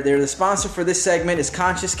 They're the sponsor for this segment is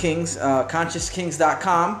Conscious Kings,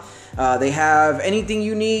 ConsciousKings.com. They have anything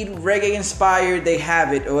you need, reggae inspired, they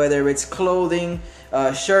have it, whether it's clothing,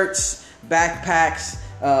 shirts, backpacks,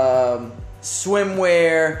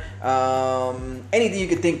 swimwear, anything you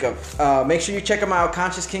could think of. Make sure you check them out,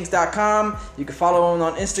 ConsciousKings.com. You can follow them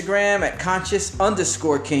on Instagram at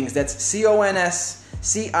Conscious_Kings. That's CONSCIOUS_KINGS.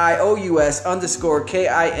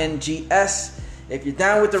 If you're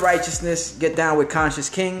down with the righteousness, get down with Conscious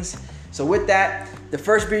Kings. So with that, the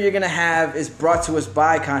first beer you're gonna have is brought to us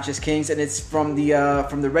by Conscious Kings, and it's from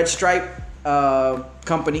the Red Stripe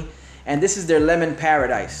company, and this is their Lemon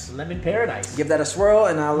Paradise. Lemon Paradise. Give that a swirl,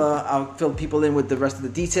 and I'll fill people in with the rest of the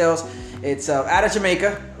details. It's out of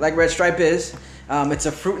Jamaica, like Red Stripe is. It's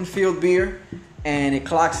a fruit and field beer, and it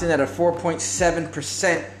clocks in at a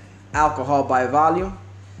 4.7% alcohol by volume.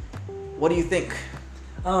 What do you think?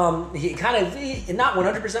 He kind of, not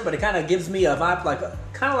 100%, but it kind of gives me a vibe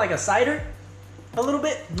kind of like a cider, a little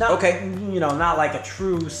bit. Not, okay. Not like a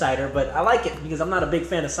true cider, but I like it because I'm not a big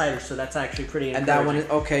fan of cider, so that's actually pretty encouraging. And that one is,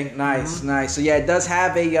 okay, nice, nice. So yeah, it does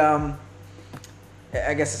have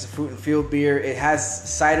I guess it's a fruit and field beer. It has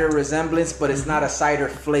cider resemblance, but it's not a cider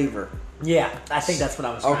flavor. Yeah, I think that's what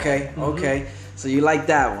I was trying Okay, to. okay. So you like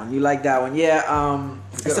that one. Yeah,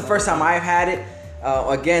 it's the first time I've had it.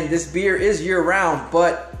 Again, this beer is year-round,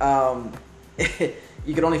 but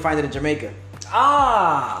you can only find it in Jamaica.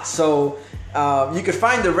 Ah, So you could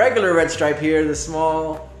find the regular Red Stripe here, the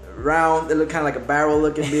small, round, they look kind of like a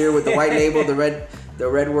barrel-looking beer with the white label, the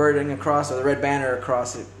red wording across, or the red banner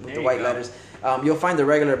across it with There the you white go. letters. You'll find the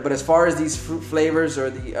regular, but as far as these fruit flavors or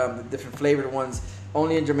the different flavored ones,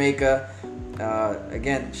 only in Jamaica.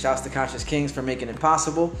 Again, shouts to Conscious Kings for making it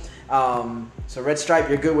possible. So Red Stripe,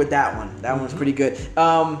 you're good with that one. That one's pretty good.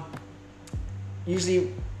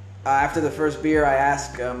 Usually, after the first beer, I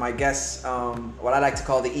ask my guests what I like to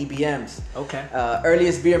call the EBMs. okay.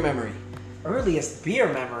 Earliest beer memory. Earliest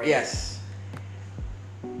beer memory. Yes.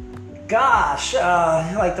 Gosh,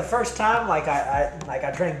 like the first time, like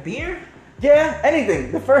I drank beer. Yeah,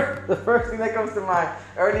 anything. The first thing that comes to mind.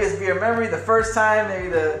 Earliest beer memory, the first time, maybe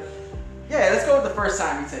let's go with the first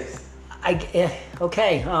time you taste.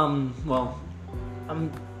 Okay. Well,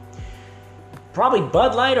 probably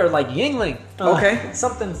Bud Light or like Yingling. Okay.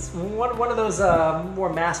 Something. One of those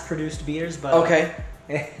more mass-produced beers, but Okay.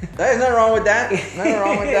 There's nothing wrong with that. Nothing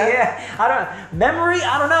wrong with that. Yeah, I don't memory.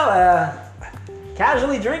 I don't know.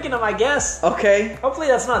 Casually drinking them, I guess. Okay. Hopefully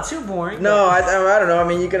that's not too boring. No, I don't know. I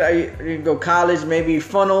mean, you could go college, maybe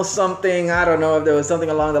funnel something. I don't know if there was something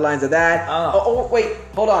along the lines of that. Oh. Wait,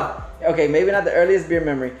 hold on. Okay, maybe not the earliest beer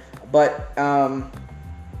memory, but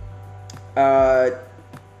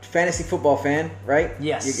fantasy football fan, right?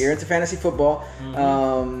 Yes. You're into fantasy football,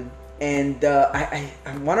 and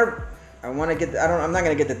I want to get. I'm not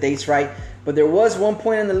gonna get the dates right, but there was one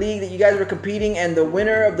point in the league that you guys were competing, and the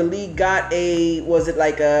winner of the league got there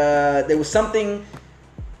was something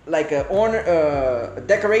like a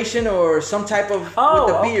decoration or some type of with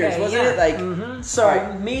the beers, okay, wasn't yeah. it? Like So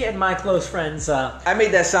Right. me and my close friends. I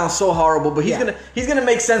made that sound so horrible, but he's Yeah. gonna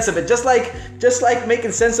make sense of it. Just like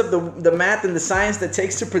making sense of the math and the science that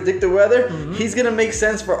takes to predict the weather. He's gonna make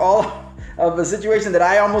sense for all of a situation that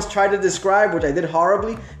I almost tried to describe, which I did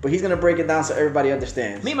horribly. But he's gonna break it down so everybody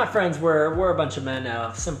understands. Me and my friends were a bunch of men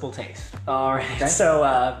of simple taste. All right. Okay.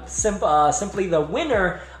 So simply the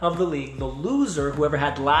winner of the league, the loser, whoever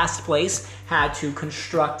had last place, had to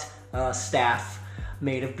construct a staff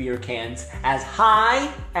made of beer cans as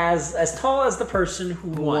tall as the person who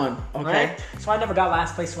won. Okay. Right? So I never got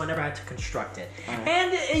last place, so I never had to construct it. Right.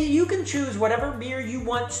 And you can choose whatever beer you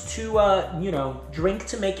want to drink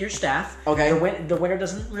to make your staff. Okay. The winner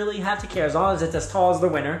doesn't really have to care as long as it's as tall as the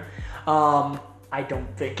winner. I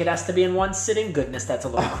don't think it has to be in one sitting. Goodness, that's a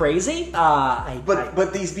little crazy.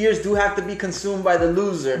 But these beers do have to be consumed by the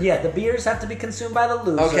loser. Yeah, the beers have to be consumed by the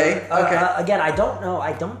loser. Okay, okay. Again, I don't know.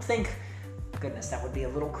 I don't think. Goodness, that would be a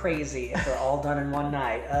little crazy if they're all done in one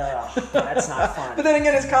night. That's not fun. But then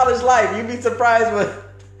again, it's college life. You'd be surprised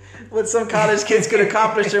what some college kids could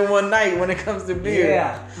accomplish in one night when it comes to beer.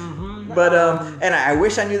 Yeah. But and I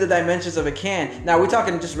wish I knew the dimensions of a can. Now we're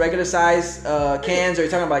talking just regular size cans, or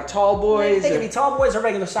you're talking about like tall boys? They can or- be tall boys or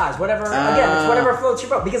regular size, whatever. Again, it's whatever floats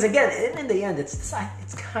your boat. Because again, in the end, it's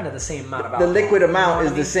kind of the same amount of the alcohol. liquid You know amount what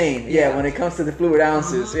is I the mean? same. Yeah, when it comes to the fluid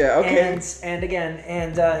ounces. Yeah, okay. And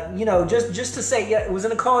again, just to say, yeah, it was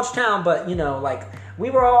in a college town, but like we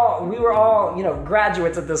were all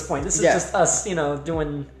graduates at this point. This is Yeah. just us,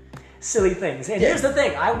 doing silly things. And here's the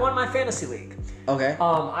thing: I won my fantasy league. Okay.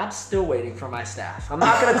 I'm still waiting for my staff. I'm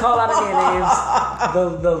not going to call out any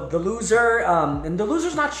names. The loser, and the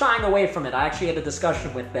loser's not shying away from it. I actually had a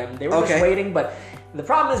discussion with them. They were Okay. just waiting, but the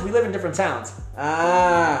problem is we live in different towns.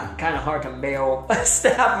 Kind of hard to mail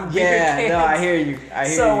staff of beer Yeah, cans. no, I hear you.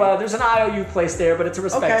 So there's an IOU place there, but it's a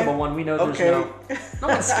respectable Okay. one. We know there's Okay. no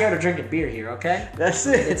one's scared of drinking beer here. Okay, That's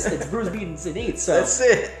it. it's brews, beans, and eats. So That's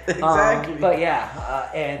it. Exactly. but yeah,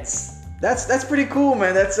 and That's pretty cool,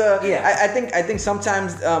 man. That's Yeah. I think sometimes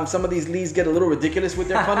some of these leagues get a little ridiculous with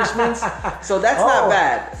their punishments. So that's Oh. not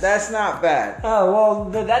bad. That's not bad. oh well,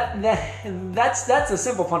 that's a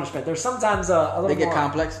simple punishment. There's sometimes a little They get more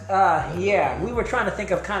complex. Yeah, we were trying to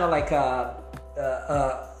think of kind of like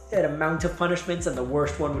an amount of punishments, and the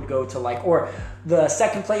worst one would go to or the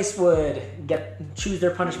second place would choose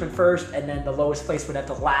their punishment first, and then the lowest place would have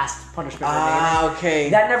the last punishment remaining. Okay.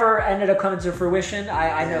 That never ended up coming to fruition.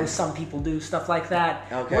 I know some people do stuff like that.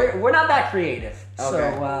 Okay. We're not that creative.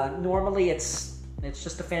 Okay. So normally it's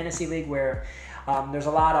just a fantasy league where there's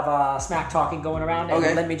a lot of smack talking going around. And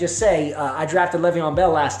Okay. let me just say, I drafted Le'Veon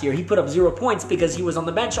Bell last year. He put up 0 points because he was on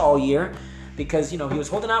the bench all year. Because, he was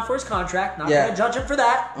holding out for his contract. Not Yeah. going to judge him for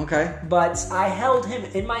that. Okay. But I held him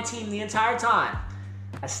in my team the entire time.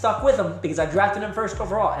 I stuck with him because I drafted him first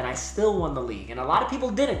overall, and I still won the league. And a lot of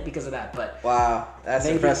people didn't because of that. But wow, that's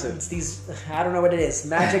maybe impressive. it's these, I don't know what it is,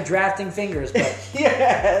 magic drafting fingers. But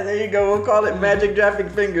Yeah, there you go. We'll call it magic drafting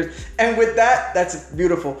fingers. And with that, that's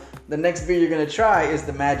beautiful. The next beer you're gonna try is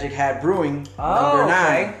the Magic Hat Brewing number 9.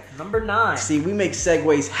 Okay. Number 9. See, we make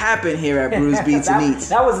segues happen here at Brews Beats and Eats.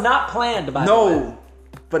 That was not planned, by the way. No,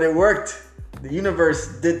 but it worked. The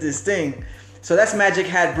universe did this thing. So that's Magic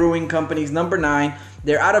Hat Brewing Company's number 9.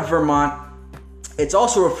 They're out of Vermont. It's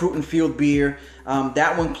also a fruit and field beer.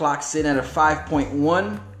 That one clocks in at a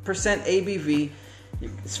 5.1% ABV.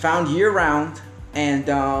 It's found year round. And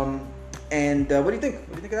what do you think? What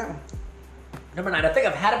do you think of that one? Number 9. I think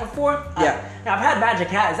I've had it before. Yeah. Now I've had Magic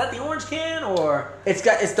Hat. Is that the orange can or? It's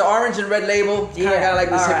the orange and red label. Kind of Yeah, got like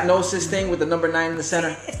this all right. hypnosis thing with the number 9 in the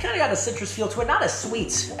center. It's kind of got a citrus feel to it. Not as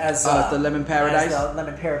sweet as the Lemon Paradise? as the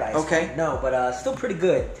Lemon Paradise. Okay. one. No, but still pretty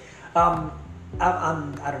good.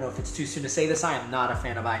 I don't know if it's too soon to say this. I am not a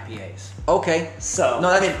fan of IPAs. Okay. So No,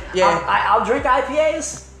 I that's, mean, yeah. I'll drink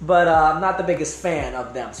IPAs, but I'm not the biggest fan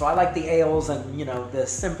of them. So I like the ales and the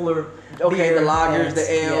simpler. Okay, beer the lagers, and-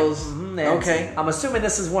 the ales. and Okay. I'm assuming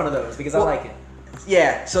this is one of those because Well, I like it.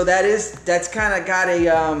 Yeah, so that's kind of got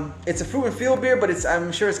a it's a fruit and field beer, but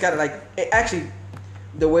I'm sure it's got actually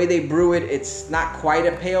the way they brew it, it's not quite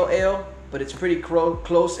a pale ale, but it's pretty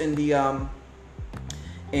close in the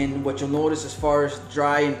in what you'll notice as far as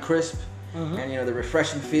dry and crisp, and the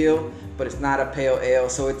refreshing feel, but it's not a pale ale.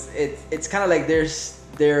 So it's kind of like their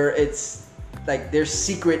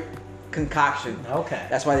secret concoction. Okay.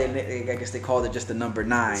 That's why I guess they called it just the number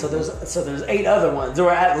 9. So there's 8 other ones,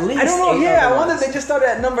 or at least I don't know. 8 Yeah, other I wonder ones. if they just started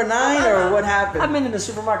at number 9 or what happened. I've been in the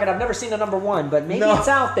supermarket. I've never seen a number 1, but maybe No. it's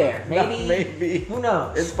out there. Maybe. Maybe. Who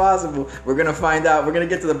knows? It's possible. We're gonna find out. We're gonna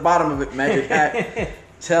get to the bottom of it, Magic Hat.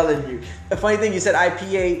 Telling you. The funny thing, you said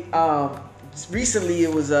IPA. Recently,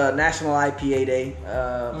 it was National IPA Day.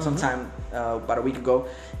 Sometime about a week ago,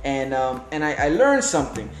 and I learned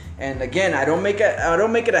something. And again, I don't make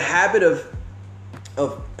it a habit of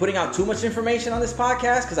putting out too much information on this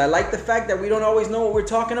podcast because I like the fact that we don't always know what we're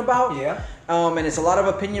talking about. Yeah. And it's a lot of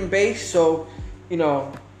opinion based, so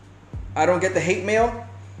I don't get the hate mail.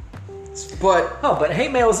 But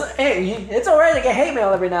hate mail's it's alright to get hate mail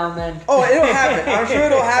every now and then. oh, it'll happen. I'm sure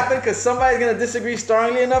it'll happen because somebody's gonna disagree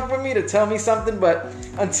strongly enough with me to tell me something. But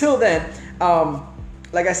until then,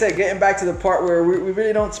 like I said, getting back to the part where we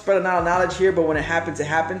really don't spread a lot of knowledge here, but when it happens, it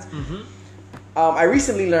happens. I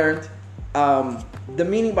recently learned the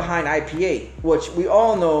meaning behind IPA, which we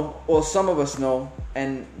all know, or some of us know,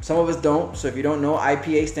 and some of us don't. So if you don't know,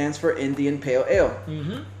 IPA stands for Indian Pale Ale.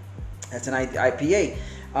 That's an IPA.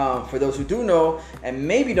 For those who do know and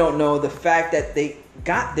maybe don't know, the fact that they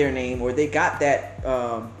got their name, or they got that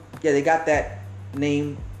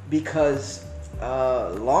name because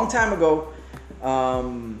a long time ago,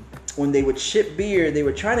 when they would ship beer, they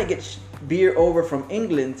were trying to get beer over from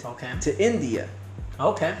England to India.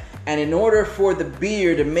 Okay. And in order for the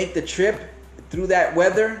beer to make the trip through that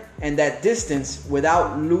weather and that distance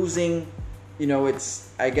without losing,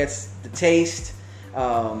 I guess, the taste,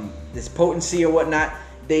 this potency or whatnot,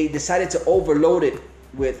 they decided to overload it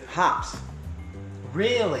with hops.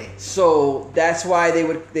 Really? So that's why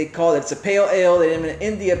they call it, it's a pale ale. They named it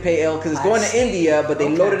India Pale Ale because it's going to India, but they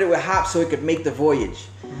loaded it with hops so it could make the voyage.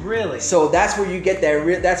 Really? So that's where you get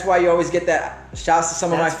that. That's why you always get that. Shouts to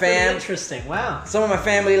some of my fam. Interesting. Wow. Some of my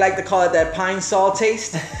family like to call it that pine sol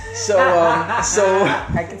taste. So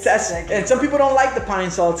I can see that. and some people don't like the pine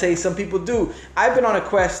sol taste. Some people do. I've been on a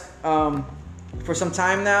quest for some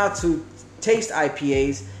time now to taste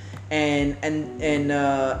IPAs, and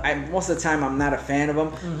most of the time I'm not a fan of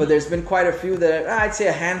them. But there's been quite a few that I'd say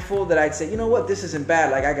a handful that I'd say, you know what, this isn't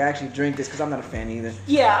bad. Like I can actually drink this because I'm not a fan either.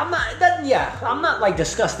 Yeah, I'm not like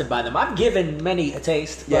disgusted by them. I've given many a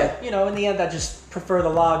taste, but in the end, I just prefer the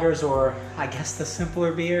lagers, or I guess the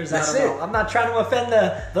simpler beers. That's I don't know. it. I'm not trying to offend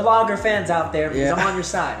the lager fans out there because I'm on your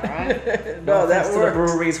side. All right. No, that offense to works. the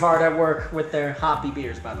breweries hard at work with their hoppy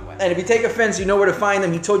beers, by the way. And if you take offense, you know where to find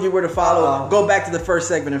them. He told you where to follow. Go back to the first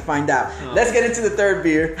segment and find out. Let's get into the third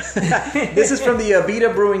beer. This is from the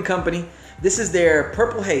Abita Brewing Company. This is their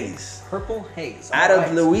Purple Haze. Purple Haze. Out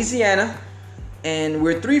of Louisiana. And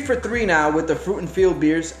we're 3 for 3 now with the fruit and field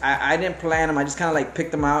beers. I didn't plan them. I just kind of like picked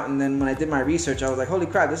them out. And then when I did my research, I was like, holy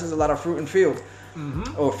crap, this is a lot of fruit and field.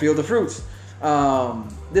 Or field of fruits.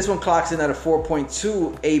 This one clocks in at a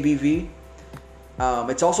 4.2 ABV.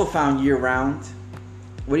 It's also found year round.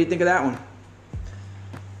 What do you think of that one?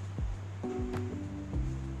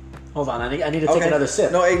 Hold on, I need to take another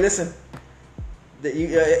sip. No, hey, listen.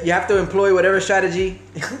 You have to employ whatever strategy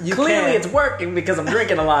you Clearly, can. it's working because I'm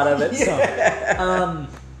drinking a lot of it. So,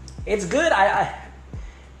 it's good.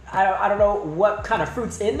 I don't know what kind of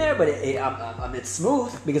fruit's in there, but it's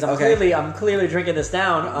smooth because I'm clearly drinking this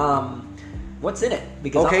down. What's in it?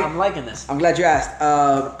 Because I'm liking this. I'm glad you asked.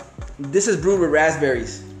 This is brewed with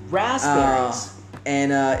raspberries. Raspberries.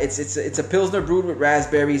 And it's a Pilsner brewed with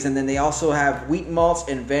raspberries, and then they also have wheat malts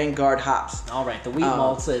and Vanguard hops. All right, the wheat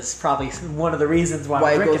malts is probably one of the reasons why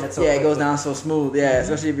I'm drinking it so Yeah, quickly. it goes down so smooth. Yeah,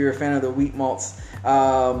 especially if you're a fan of the wheat malts.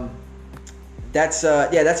 That's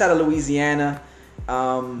out of Louisiana.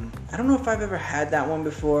 I don't know if I've ever had that one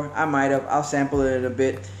before. I might have. I'll sample it in a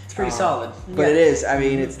bit. It's pretty solid. But it is. I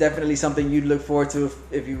mean, it's definitely something you'd look forward to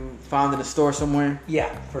if you found in a store somewhere.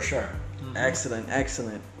 Yeah, for sure.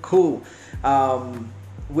 Excellent. Cool.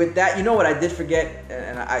 With that, you know what I did forget,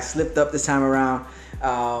 and I slipped up this time around.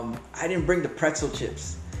 I didn't bring the pretzel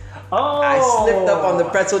chips. Oh! I slipped up on the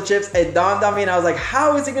pretzel chips. It dawned on me, and I was like,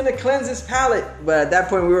 how is it going to cleanse his palate? But at that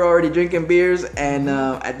point, we were already drinking beers, and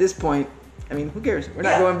at this point, I mean, who cares? We're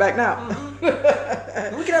not going back now.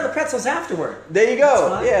 We can have the pretzels afterward. There you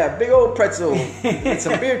go. Yeah, big old pretzel with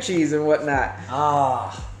some beer cheese and whatnot.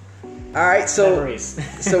 Ah. All right, so Memories.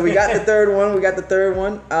 so we got the third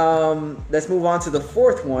one. Let's move on to the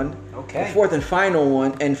fourth one. Okay. The fourth and final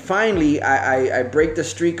one. And finally, I break the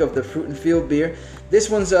streak of the Fruit and Field beer. This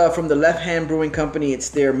one's from the Left Hand Brewing Company. It's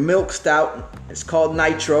their milk stout. It's called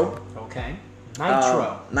Nitro. Okay.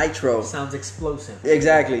 Nitro. Nitro. Sounds explosive.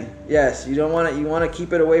 Exactly. Yes. You don't want to. You want to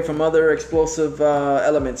keep it away from other explosive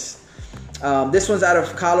elements. This one's out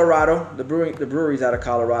of Colorado. The brewery's out of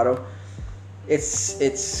Colorado.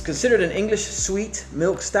 It's considered an English sweet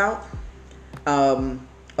milk stout.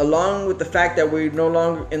 Along with the fact that we're no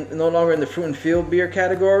longer in the Fruit and Field beer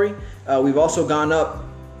category, we've also gone up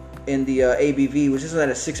in the ABV, which is at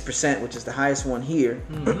a 6%, which is the highest one here.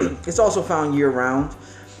 Mm-hmm. It's also found year round.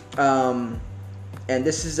 And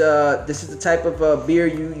this is the type of beer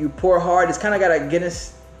you pour hard. It's kind of got a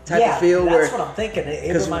Guinness type of feel. That's what I'm thinking.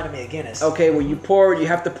 It reminded me of Guinness. Okay, when you pour it, you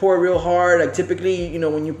have to pour real hard. Like typically,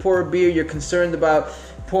 when you pour a beer, you're concerned about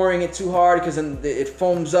pouring it too hard because then it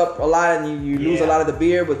foams up a lot and you lose a lot of the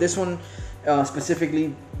beer. But this one,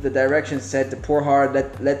 specifically, the directions said to pour hard.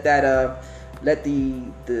 Let the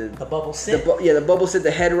bubble sit. The bubble sit.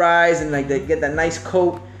 The head rise and they get that nice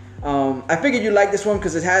coat. I figured you like this one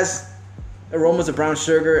because it has aromas of brown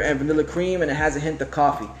sugar and vanilla cream, and it has a hint of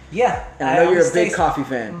coffee. Yeah, and I know you're a big coffee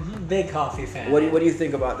fan. Mm-hmm, big coffee fan. What do you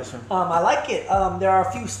think about this one? I like it. There are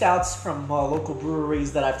a few stouts from local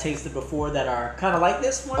breweries that I've tasted before that are kind of like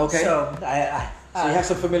this one. Okay. So so you have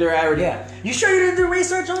some familiarity. Yeah. You sure you didn't do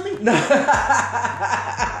research on me? No.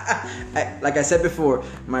 Like I said before,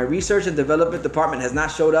 my research and development department has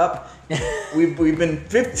not showed up. We've been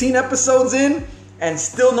 15 episodes in and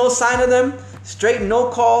still no sign of them. Straight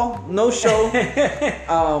no call, no show.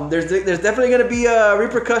 There's definitely going to be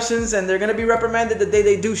repercussions, and they're going to be reprimanded the day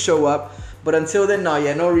they do show up. But until then,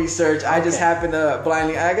 no research. I just happened to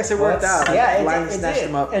blindly. I guess it worked out. Yeah, blindly snatched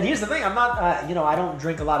them up. And here's the thing: I'm not, I don't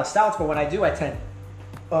drink a lot of stouts, but when I do, I tend.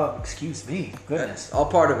 Excuse me, goodness. That's all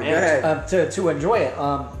part of it. Go ahead. To enjoy it.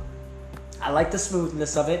 I like the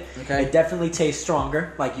smoothness of it. Okay. It definitely tastes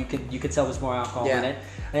stronger. Like you could tell there's more alcohol in it.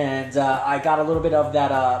 And I got a little bit of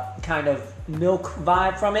that kind of milk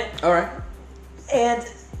vibe from it. All right. And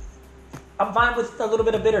I'm fine with a little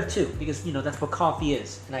bit of bitter too, because that's what coffee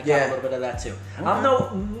is, and I got a little bit of that too. Okay. I'm no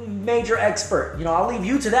major expert. I'll leave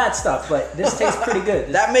you to that stuff, but this tastes pretty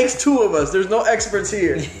good. That makes two of us. There's no experts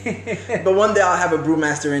here. But one day I'll have a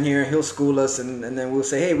brewmaster in here. He'll school us, and then we'll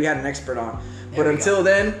say, hey, we had an expert on. But until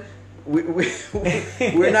then,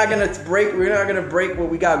 we're not gonna break. We're not gonna break what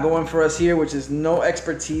we got going for us here, which is no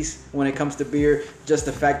expertise when it comes to beer. Just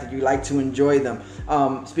the fact that you like to enjoy them.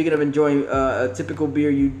 Speaking of enjoying, a typical beer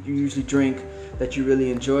you usually drink that you really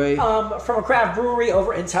enjoy. From a craft brewery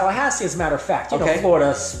over in Tallahassee, as a matter of fact.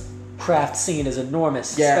 Florida's craft scene is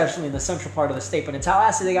enormous, especially in the central part of the state. But in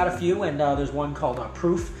Tallahassee, they got a few, and there's one called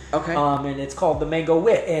Proof. Okay. And it's called the Mango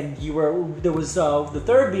Wit. And there was the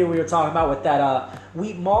third beer we were talking about with that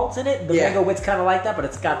wheat malt in it. The Mango Wit's kind of like that, but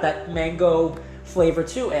it's got that mango flavor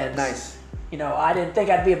too. And nice. I didn't think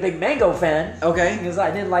I'd be a big mango fan. Okay. Because I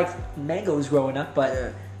didn't like mangoes growing up, but.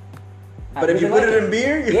 Yeah. But if you put it in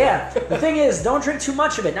beer? Yeah. The thing is, don't drink too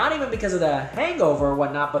much of it. Not even because of the hangover or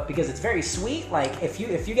whatnot, but because it's very sweet. Like, if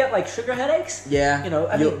you get, like, sugar headaches, I'm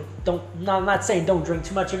not saying don't drink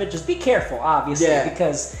too much of it. Just be careful, obviously,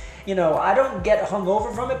 because I don't get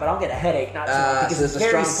hungover from it, but I'll get a headache not too long because so there's it's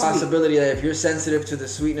a very strong sweet. possibility that if you're sensitive to the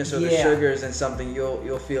sweetness or the sugars and something,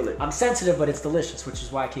 you'll feel it. I'm sensitive, but it's delicious, which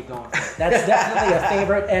is why I keep going. That's definitely a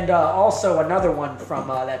favorite, and also another one from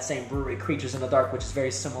that same brewery, Creatures in the Dark, which is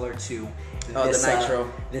very similar to this, the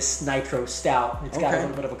Nitro. This Nitro Stout. It's got a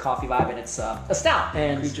little bit of a coffee vibe, and it's a stout.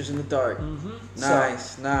 And Creatures in the Dark. So,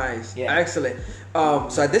 Nice. Yeah. Excellent.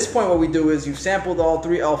 So at this point, what we do is you've sampled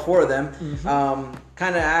all four of them.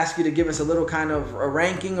 Kind of ask you to give us a little kind of a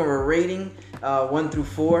ranking or a rating, 1 through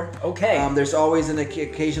 4. Okay. There's always an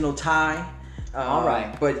occasional tie. All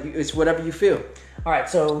right. But it's whatever you feel. All right,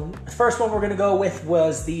 so the first one we're going to go with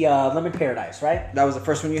was the Lemon Paradise, right? That was the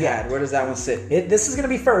first one you had. Where does that one sit? This is going to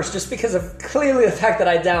be first, just because of clearly the fact that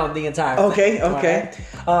I downed the entire thing. Okay.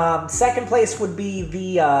 Right? Second place would be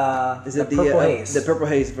the Purple Haze. The Purple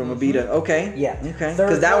Haze from Abita. Okay. Yeah. Okay.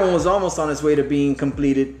 Because that one was almost on its way to being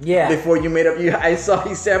completed. Yeah. Before you made up, I saw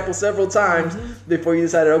you sample several times before you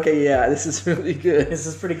decided, okay, yeah, this is really good. This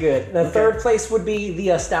is pretty good. The third place would be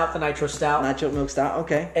the Stout, the Nitro Stout. Nitro Milk Stout.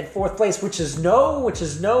 Okay. And fourth place, which is no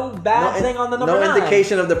bad thing on the number 9. No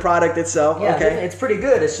indication of the product itself. Yeah, okay. it's pretty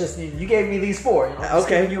good. It's just you gave me these 4. I'm just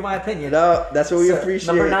giving you my opinion. No, that's what we appreciate.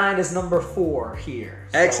 Number 9 is number 4 here.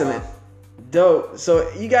 So, excellent. Dope.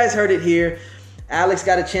 So you guys heard it here. Alex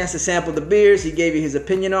got a chance to sample the beers. He gave you his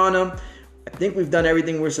opinion on them. I think we've done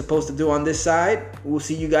everything we're supposed to do on this side. We'll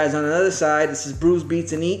see you guys on another side. This is Brews,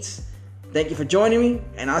 Beats, and Eats. Thank you for joining me,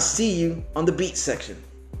 and I'll see you on the Beats section.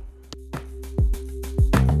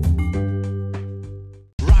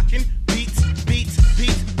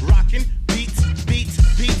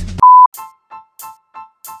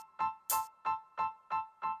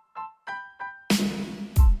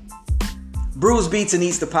 Brews, Beats, and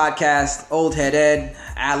Eats, the podcast. Old Head Ed,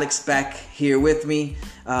 Alex back here with me.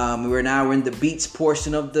 We're in the Beats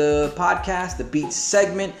portion of the podcast, the Beats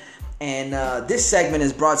segment. And this segment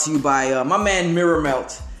is brought to you by my man Mirror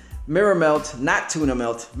Melt. Mirror Melt, not Tuna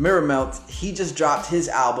Melt, Mirror Melt. He just dropped his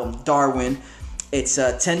album, Darwin. It's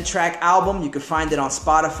a 10-track album. You can find it on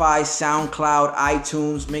Spotify, SoundCloud,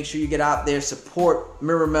 iTunes. Make sure you get out there, support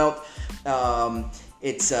Mirror Melt.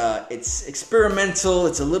 It's experimental.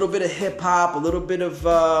 It's a little bit of hip hop, a little bit of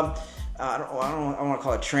I don't want to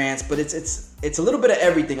call it trance, but it's a little bit of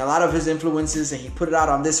everything. A lot of his influences, and he put it out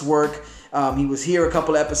on this work. He was here a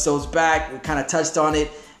couple episodes back. We kind of touched on it.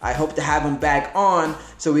 I hope to have him back on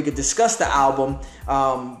so we could discuss the album.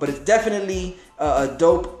 But it's definitely a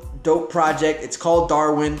dope project. It's called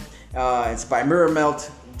Darwin. It's by Mirror Melt.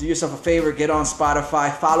 Do yourself a favor, get on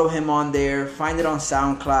Spotify, follow him on there, find it on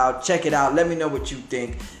SoundCloud, check it out, let me know what you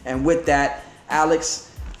think. And with that, Alex,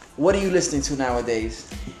 what are you listening to nowadays?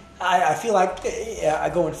 I feel like I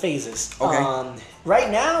go in phases. Okay. Right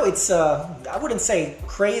now, it's, I wouldn't say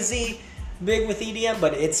crazy big with EDM,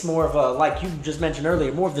 but it's more of a, like you just mentioned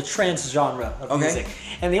earlier, more of the trance genre of music.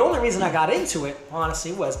 And the only reason I got into it,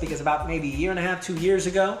 honestly, was because about maybe a year and a half, 2 years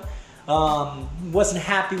ago, wasn't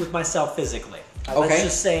happy with myself physically. Let's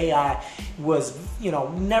just say I was,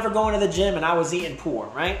 never going to the gym and I was eating poor,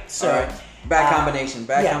 right? So bad combination.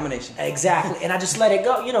 Exactly. And I just let it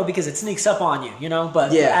go, because it sneaks up on you,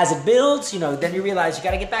 But as it builds, then you realize you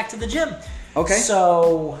got to get back to the gym. Okay.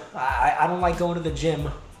 So I don't like going to the gym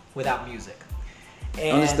without music.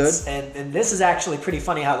 And, understood. And this is actually pretty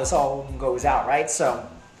funny how this all goes out, right? So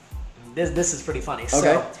this is pretty funny. Okay.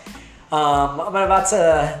 So I'm about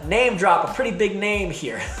to name drop a pretty big name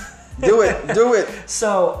here. Do it.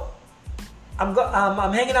 So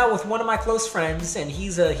I'm hanging out with one of my close friends, and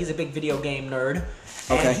he's a big video game nerd.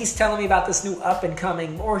 And he's telling me about this new up and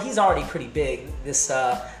coming, or he's already pretty big. This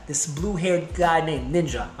blue-haired guy named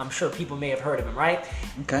Ninja. I'm sure people may have heard of him, right?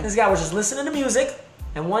 Okay. This guy was just listening to music,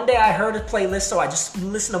 and one day I heard a playlist, so I just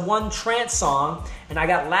listened to one trance song, and I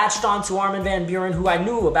got latched on to Armin van Buuren, who I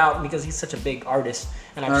knew about because he's such a big artist,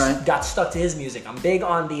 and I just got stuck to his music. I'm big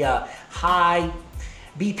on the high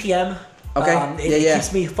BPM. It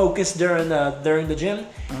keeps me focused during the gym,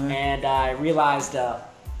 and I realized,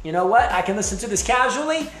 you know what? I can listen to this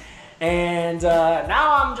casually, and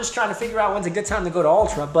now I'm just trying to figure out when's a good time to go to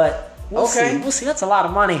Ultra, but we'll see. We'll see. That's a lot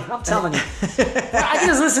of money, I'm telling you. I can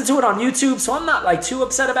just listen to it on YouTube, so I'm not like too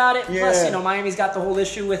upset about it. Yeah. Plus, Miami's got the whole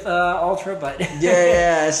issue with Ultra, but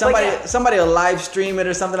Somebody will live stream it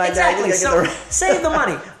or something like that. Exactly. So save the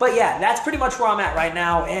money. But yeah, that's pretty much where I'm at right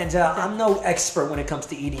now, and I'm no expert when it comes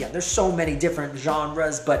to EDM. There's so many different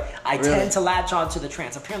genres, but I tend to latch on to the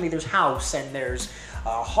trance. Apparently, there's house and there's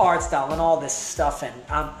hardstyle and all this stuff, and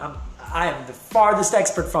I am the farthest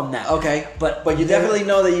expert from that. Okay, but you definitely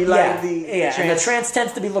know that you like the trance. And the trance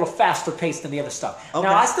tends to be a little faster paced than the other stuff. Okay.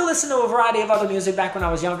 Now I still listen to a variety of other music. Back when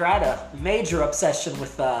I was younger, I had a major obsession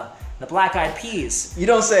with the Black Eyed Peas. You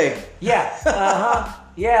don't say. Yeah.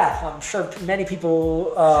 Yeah, I'm sure many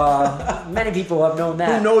people have known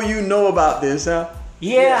that. Who know you know about this, huh?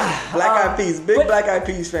 Yeah. Black Eyed Peas, Black Eyed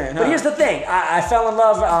Peas fan, huh? But here's the thing. I fell in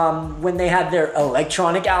love when they had their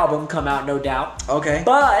electronic album come out, no doubt. Okay.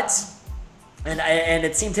 But, and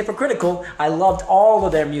it seemed hypocritical, I loved all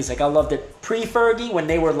of their music. I loved it pre-Fergie when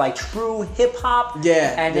they were like true hip-hop.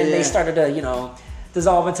 Yeah. And then they started to,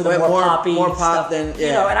 dissolve into the more poppy more pop stuff. than,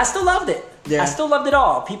 And I still loved it. Yeah. I still loved it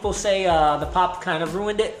all. People say the pop kind of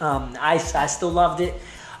ruined it. I still loved it.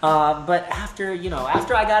 But after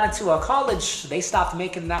I got into college, they stopped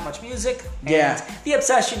making that much music. And the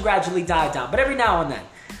obsession gradually died down. But every now and then,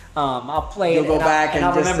 I'll play You'll it. go back and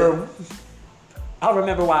I'll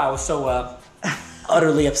remember why I was so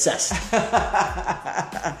utterly obsessed.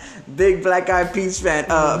 Big Black Eyed Peas fan.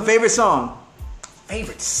 Favorite song?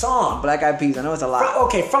 Favorite song? Black Eyed Peas. I know it's a lot.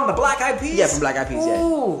 From the Black Eyed Peas? Yeah, from Black Eyed Peas,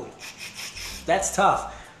 Ooh, that's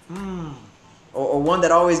tough. Or one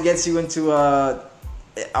that always gets you into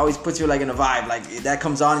it always puts you like in a vibe, like that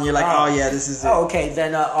comes on and you're like, oh yeah, this is it. Oh, okay,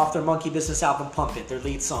 then off their Monkey Business album, Pump It, their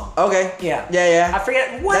lead song. Okay. Yeah. I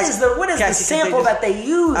forget what is the sample that they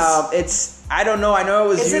use. It's I don't know. I know it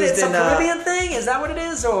was used in. Is it some Caribbean thing? Is that what it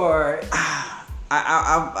is, or?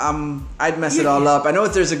 I'd mess it all up. I know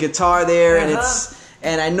there's a guitar there,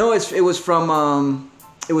 and I know it was from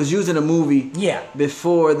it was used in a movie. Yeah.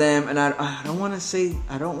 Before them, and I don't want to say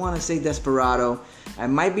Desperado. I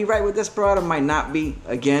might be right with Desperado, might not be.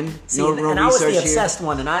 Again, no and I was the here. obsessed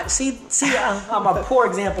one, and I see. I'm a poor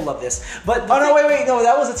example of this. But wait, no,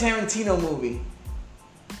 that was a Tarantino movie.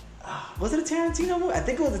 Was it a Tarantino movie? I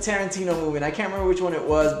think it was a Tarantino movie, and I can't remember which one it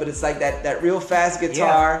was. But it's like that real fast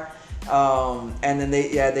guitar. Yeah. And then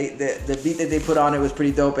the beat that they put on it was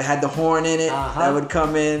pretty dope. It had the horn in it that would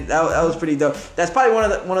come in. That was pretty dope. That's probably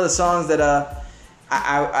one of the songs that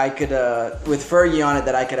I could with Fergie on it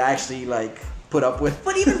that I could actually like put up with.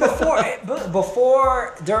 But even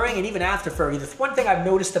before, during, and even after Fergie, the one thing I've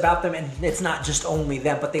noticed about them, and it's not just only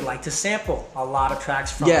them, but they like to sample a lot of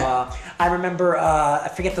tracks from. I remember, I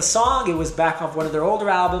forget the song. It was back off one of their older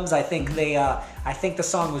albums. I think I think the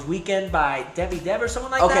song was "Weekend" by Debbie Deb or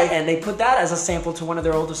someone like that, and they put that as a sample to one of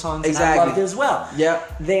their older songs. Exactly. And I loved it as well. Yeah,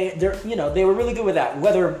 they were really good with that,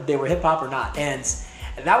 whether they were hip hop or not, and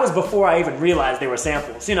that was before I even realized they were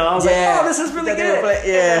samples. I was like, oh, this is really good.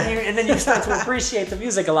 And then you start to appreciate the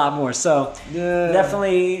music a lot more. So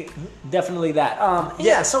definitely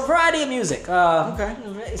that. So variety of music. Okay.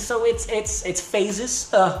 So it's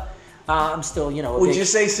phases. I'm still, Would you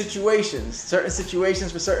say situations? Certain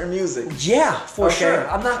situations for certain music? Yeah, for sure.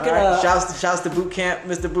 I'm not gonna. Right. Shouts to Boot Camp,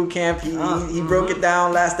 Mr. Boot Camp. He broke it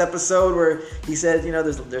down last episode where he said,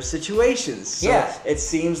 there's situations. So it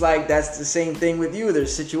seems like that's the same thing with you.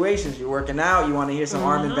 There's situations. You're working out. You want to hear some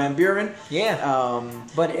Armin van Buuren. Yeah.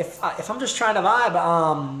 But if I'm just trying to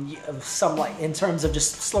vibe, some like in terms of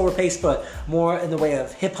just slower pace, but more in the way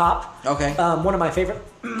of hip hop. Okay. One of my favorite.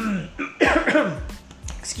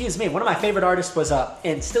 Excuse me. One of my favorite artists was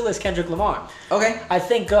and still is Kendrick Lamar. Okay. I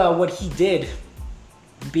think what he did,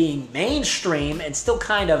 being mainstream and still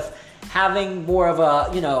kind of having more of a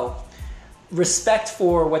respect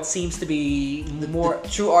for what seems to be the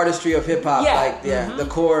true artistry of hip hop, the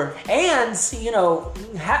core, and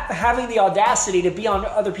having the audacity to be on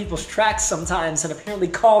other people's tracks sometimes and apparently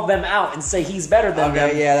call them out and say he's better than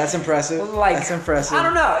them. Yeah, that's impressive. That's impressive. I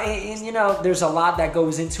don't know, and there's a lot that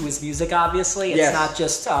goes into his music. Obviously, it's not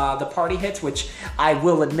just the party hits, which I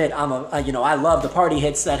will admit I love the party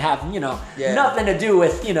hits that have nothing to do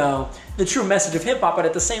with the true message of hip hop, but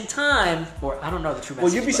at the same time, or I don't know the true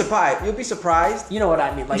message. Well, you'd be surprised. You know what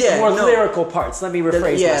I mean? Like the more lyrical parts. Let me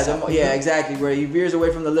rephrase myself. Exactly. Where he veers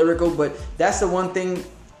away from the lyrical, but that's the one thing.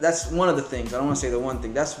 That's one of the things. I don't want to say the one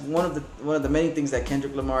thing. That's one of the many things that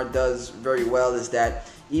Kendrick Lamar does very well is that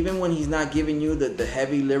even when he's not giving you the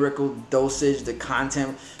heavy lyrical dosage, the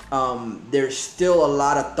content, there's still a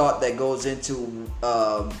lot of thought that goes into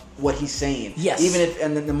what he's saying. Yes. Even if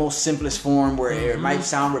in the most simplest form where it might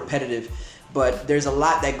sound repetitive, but there's a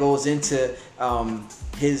lot that goes into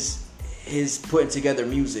his putting together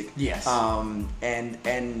music. Yes.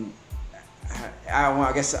 And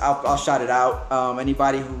I guess I'll shout it out.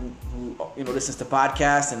 Anybody who listens to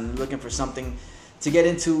podcasts and looking for something to get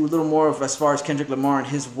into a little more of as far as Kendrick Lamar and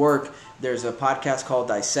his work, there's a podcast called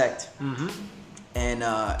Dissect, and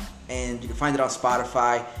you can find it on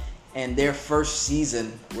Spotify. and their first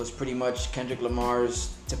season was pretty much Kendrick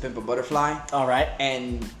Lamar's To Pimp a Butterfly. All right.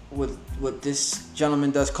 And what this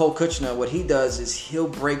gentleman does, Cole Kuchna, what he does is he'll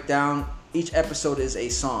break down, each episode is a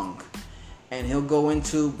song. And he'll go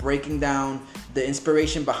into breaking down the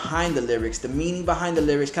inspiration behind the lyrics, the meaning behind the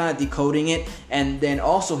lyrics, kind of decoding it. And then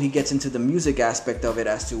also he gets into the music aspect of it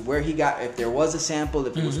as to where he got, if there was a sample,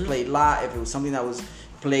 if it was played live, if it was something that was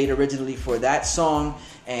played originally for that song.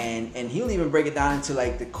 And he'll even break it down into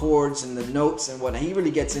like the chords and the notes and whatnot. He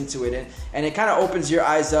really gets into it. And it kind of opens your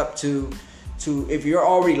eyes up to if you're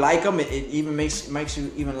already like him, it even makes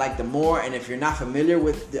you even like them more. And if you're not familiar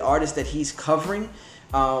with the artist that he's covering,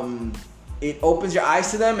 it opens your eyes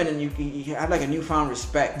to them, and then you have like a newfound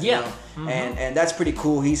respect. Yeah. You know? And that's pretty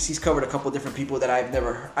cool. He's covered a couple different people that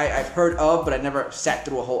I've heard of, but I never sat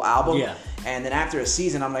through a whole album. Yeah. And then after a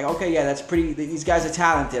season, I'm like, okay, yeah, that's pretty. These guys are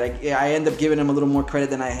talented. I end up giving them a little more credit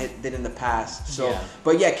than I did in the past. So, Yeah.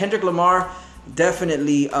 But yeah, Kendrick Lamar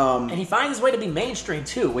definitely. And he finds his way to be mainstream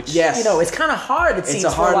too, which Yes. it's kind of hard. It seems a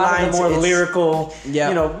for a hard lot line of the more to- it's- lyrical,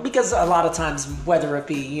 Yeah. because a lot of times, whether it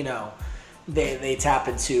be they tap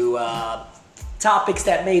into topics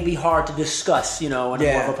that may be hard to discuss, in a more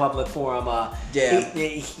of a public forum.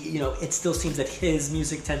 It still seems that his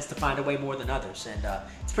music tends to find a way more than others, and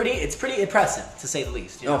it's pretty impressive to say the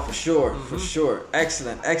least. Oh, for sure, for sure.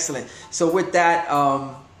 Excellent. So with that,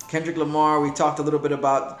 Kendrick Lamar, we talked a little bit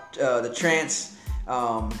about the trance,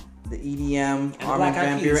 the EDM, the Armin Black Eyed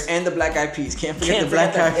van Peas. Buren, and the Black Eyed Peas. Can't forget Can't the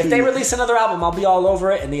Black forget Eyed that. Peas. If they release another album, I'll be all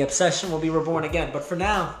over it, and the obsession will be reborn again. But for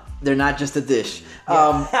now, they're not just a dish.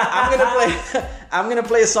 I'm gonna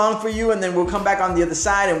play a song for you, and then we'll come back on the other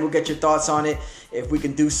side, and we'll get your thoughts on it. If we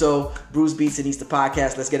can do so, Bruce Beats and Easter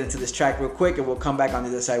Podcast. Let's get into this track real quick, and we'll come back on the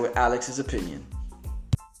other side with Alex's opinion.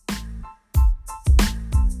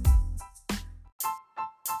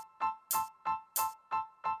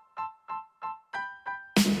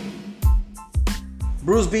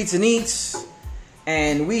 Bruce Beats and Eats,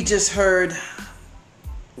 and we just heard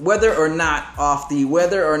Whether or Not off the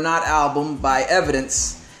Whether or Not album by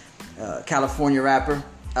Evidence, California rapper,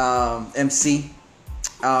 MC.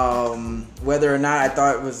 Whether or Not, I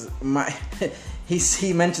thought it was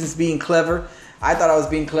he mentions being clever. I thought I was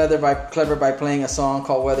being clever by playing a song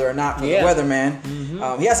called Whether or Not for the Weatherman.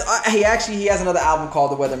 He has another album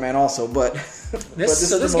called The Weatherman also, but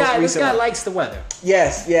this guy likes the weather.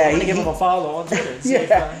 Yes, yeah. I'm gonna give him a follow on Twitter. And see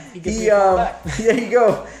if, he gives me a There call back. you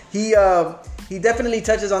go. He definitely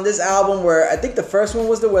touches on this album where I think the first one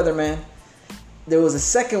was The Weatherman. There was a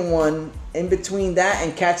second one in between that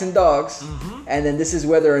and Cats and Dogs, and then this is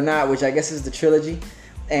Whether or Not, which I guess is the trilogy.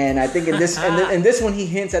 And I think in this in this one he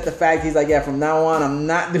hints at the fact he's like, yeah, from now on I'm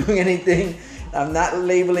not doing anything. I'm not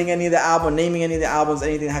labeling any of the album, naming any of the albums,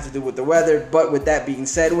 anything that has to do with the weather. But with that being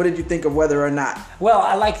said, what did you think of Whether or Not? Well,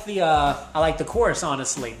 I like the chorus,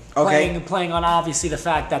 honestly. Okay. Playing on obviously the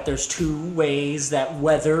fact that there's two ways that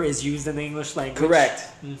weather is used in the English language. Correct.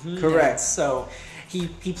 Correct. And so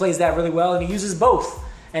he plays that really well, and he uses both.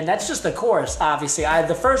 And that's just the chorus, obviously.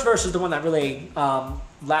 The first verse is the one that really I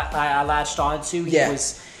latched onto.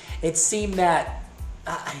 It seemed that.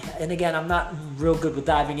 And again, I'm not real good with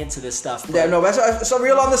diving into this stuff. Yeah, no, that's so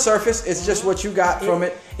real on the surface. It's just what you got from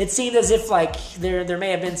it. It seemed as if like there may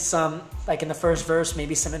have been some, like in the first verse,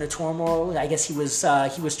 maybe some inner turmoil. I guess he was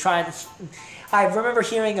trying. I remember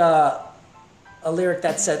hearing a lyric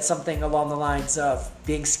that said something along the lines of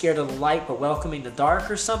being scared of the light but welcoming the dark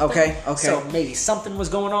or something. Okay. So maybe something was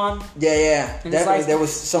going on. Yeah. In his Definitely, life. there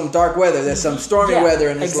was some dark weather. There's some stormy weather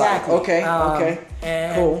in his life. Okay.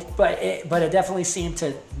 Cool. But it definitely seemed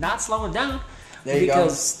to not slow him down. There you go.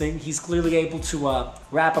 Because he's clearly able to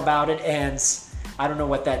rap about it, and I don't know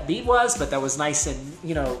what that beat was, but that was nice, and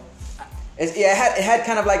It had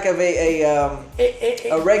kind of like a reggae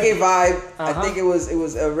vibe. I think it was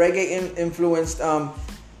a reggae influenced.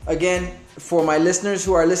 Again, for my listeners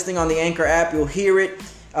who are listening on the Anchor app, you'll hear it.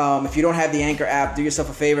 If you don't have the Anchor app, do yourself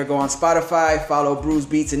a favor, go on Spotify, follow Bruce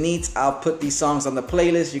Beats and Eats. I'll put these songs on the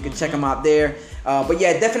playlist. You can check them out there. But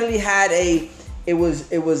yeah, it definitely had it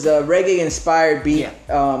was a reggae inspired beat.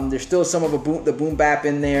 Yeah. There's still some of the boom bap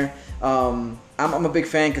in there. I'm a big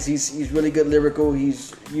fan because he's really good lyrical. He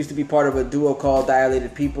used to be part of a duo called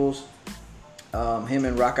Dilated Peoples. Him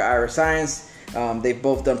and Raka Ira Science. They've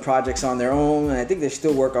both done projects on their own, and I think they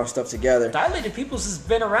still work on stuff together. Dilated Peoples has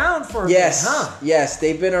been around for a yes, bit, huh? Yes,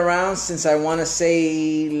 they've been around since I want to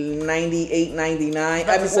say 98, 99.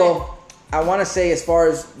 I want to say as far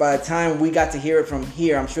as by the time we got to hear it from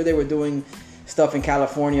here, I'm sure they were doing stuff in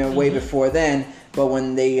California way before then. But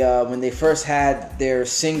when they first had their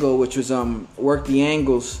single, which was Work the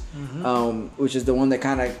Angles, which is the one that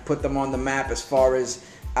kind of put them on the map as far as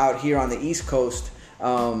out here on the East Coast,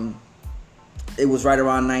 it was right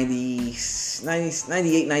around 98,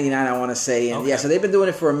 99, I want to say. And yeah, so they've been doing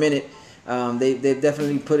it for a minute. They've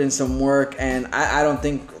definitely put in some work, and I don't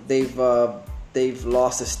think they've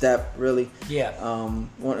lost a step, really. Yeah.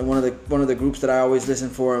 One of the groups that I always listen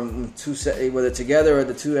for, whether together or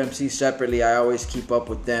the two MCs separately, I always keep up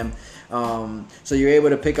with them. So you're able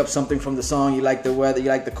to pick up something from the song. You like the weather, you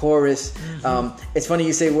like the chorus. It's funny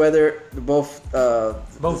you say weather. Both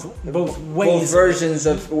versions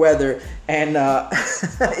of weather, and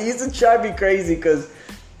it used to drive me crazy because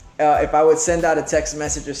if I would send out a text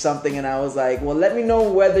message or something, and I was like, well, let me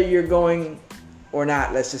know whether you're going or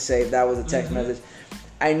not. Let's just say if that was a text message.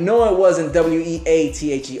 I know it wasn't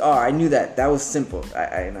WEATHER. I knew that. That was simple.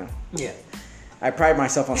 I know. Yeah. I pride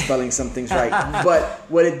myself on spelling some things right. But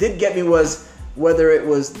what it did get me was whether it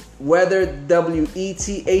was weather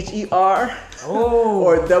WETHER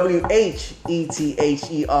or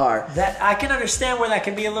WHETHER. That I can understand where that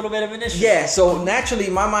can be a little bit of an issue. Yeah, so naturally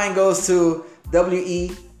my mind goes to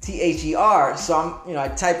WETHER. So I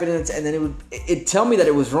type it in and then it'd tell me that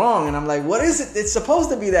it was wrong, and I'm like, what is it? It's supposed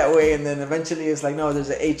to be that way, and then eventually it's like, no, there's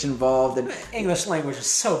an H involved. And English language is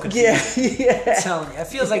so confusing. Yeah. I'm telling you, it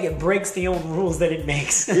feels like it breaks the own rules that it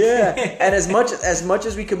makes. Yeah, and as much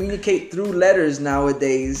as we communicate through letters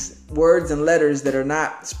nowadays, words and letters that are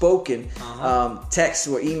not spoken, texts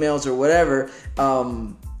or emails or whatever,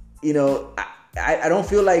 I don't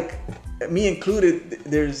feel like, me included,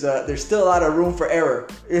 there's still a lot of room for error.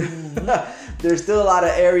 There's still a lot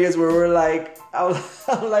of areas where we're like, I'm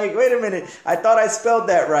like, wait a minute, I thought I spelled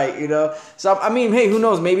that right, So I mean, hey, who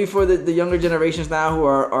knows? Maybe for the younger generations now who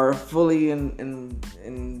are fully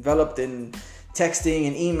enveloped in texting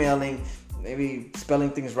and emailing, maybe spelling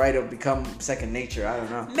things right will become second nature. I don't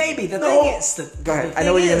know. Maybe. The thing is... Go ahead. I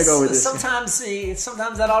know where you're going to go with this. Sometimes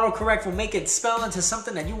that autocorrect will make it spell into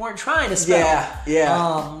something that you weren't trying to spell.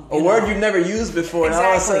 Yeah. A word you've never used before. Exactly. And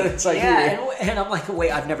all of a sudden it's like... And I'm like, wait,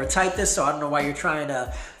 I've never typed this, so I don't know why you're trying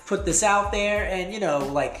to put this out there. And,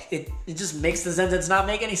 it just makes the sentence not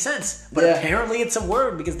make any sense. But apparently it's a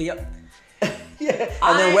word because the...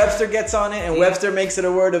 And then Webster gets on it, and Webster makes it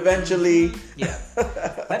a word eventually. Yeah.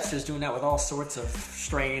 Webster's doing that with all sorts of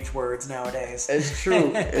strange words nowadays. It's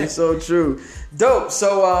true. It's so true. Dope.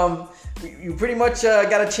 So you pretty much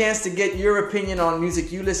got a chance to get your opinion on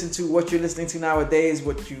music you listen to, what you're listening to nowadays,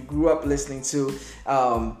 what you grew up listening to.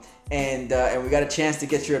 And we got a chance to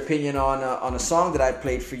get your opinion on a song that I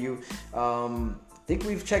played for you. I think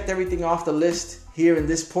we've checked everything off the list here in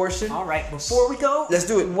this portion. All right, before we go, let's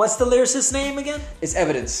do it. What's the lyricist's name again? It's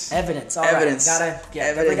Evidence. Evidence. All right.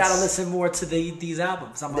 Definitely gotta listen more to these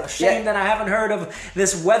albums. I'm ashamed that I haven't heard of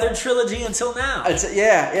this Weather trilogy until now.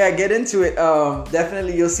 Get into it.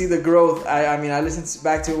 Definitely, you'll see the growth. I mean, I listen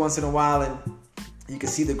back to it once in a while, and you can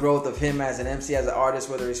see the growth of him as an MC, as an artist,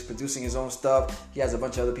 whether he's producing his own stuff. He has a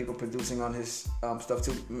bunch of other people producing on his stuff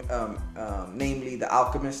too, namely The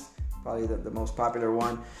Alchemist. Probably the most popular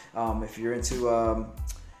one. If you're into,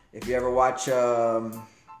 if you ever watch,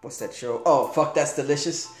 what's that show? Oh, Fuck That's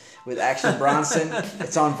Delicious with Action Bronson.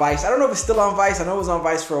 It's on Vice. I don't know if it's still on Vice. I know it was on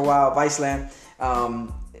Vice for a while, Viceland.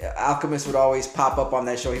 Alchemist would always pop up on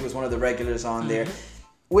that show. He was one of the regulars on there.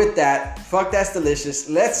 With that, Fuck That's Delicious.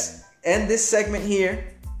 Let's end this segment here,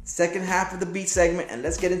 second half of the beat segment, and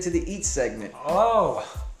let's get into the eat segment. Oh.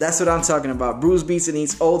 That's what I'm talking about. Bruce Beats and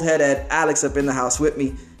Eats, Old Head Ed, Alex up in the house with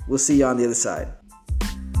me. We'll see you on the other side.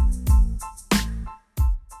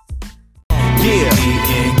 Yeah,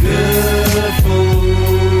 eating good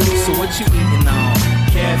food. So what you eating on?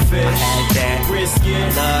 Catfish, I had that.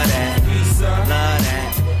 Brisket, love that. Pizza, love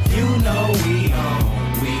that. You know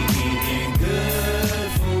we eating good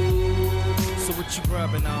food. So what you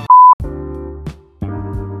rubbing on?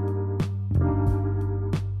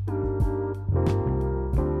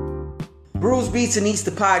 Bruce Beats and Eats,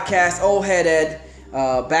 the podcast. Old Head Ed.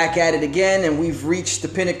 Back at it again, and we've reached the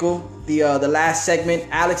pinnacle, the last segment.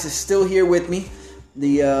 Alex is still here with me,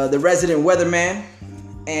 the resident weatherman,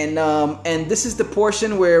 and this is the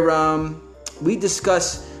portion where we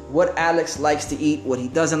discuss what Alex likes to eat, what he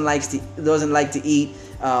doesn't like to eat,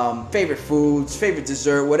 favorite foods, favorite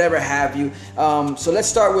dessert, whatever have you. So let's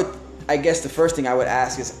start with, I guess the first thing I would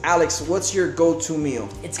ask is, Alex, what's your go-to meal?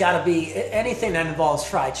 It's got to be anything that involves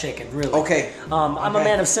fried chicken, really. Okay. I'm a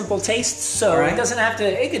man of simple tastes, so it doesn't have to.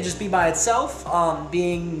 It could just be by itself.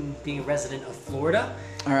 Being a resident of Florida,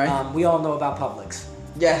 all right. We all know about Publix.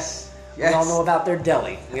 Yes. We all know about their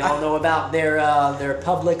deli. We all know about their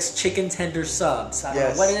Publix chicken tender subs. I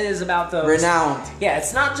don't know what it is about those. Renowned. Yeah,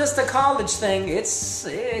 it's not just a college thing. It's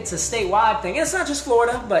a statewide thing. It's not just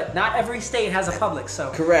Florida, but not every state has a Publix.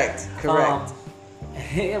 So correct.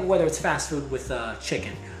 whether it's fast food with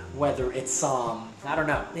chicken, whether it's I don't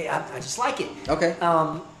know, I just like it. Okay.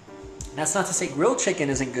 That's not to say grilled chicken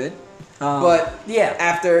isn't good. But yeah,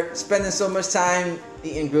 after spending so much time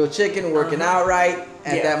eating grilled chicken, working out right,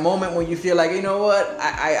 at that moment when you feel like, you know what,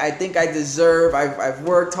 I think I deserve, I've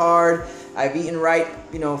worked hard, I've eaten right,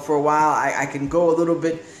 for a while, I can go a little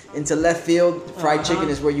bit into left field. Fried chicken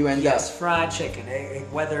is where you end up. Yes, fried chicken,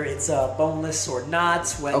 whether it's boneless or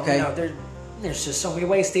not. There's just so many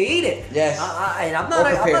ways to eat it. Yes. And I'm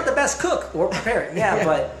not the best cook or prepare it. Yeah,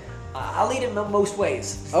 but I'll eat it most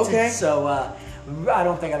ways. Okay. So I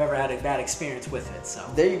don't think I've ever had a bad experience with it. So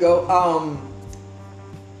there you go.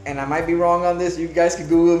 And I might be wrong on this. You guys can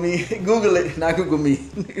Google me. Google it, not Google me.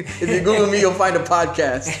 If you Google me, you'll find a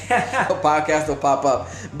podcast. A podcast will pop up.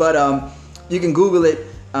 But you can Google it.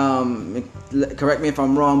 Correct me if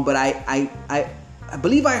I'm wrong, but I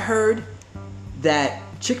believe I heard that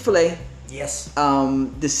Chick-fil-A. Yes.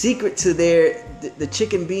 The secret to the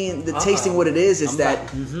chicken being tasting what it is that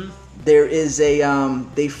there is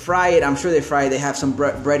they fry it. I'm sure they fry it. They have some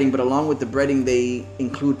breading, but along with the breading, they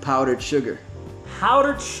include powdered sugar.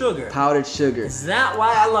 Powdered sugar. Powdered sugar. Is that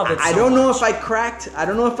why I love it? I don't know if I cracked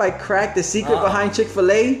the secret behind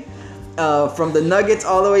Chick-fil-A, from the nuggets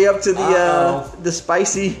all the way up to the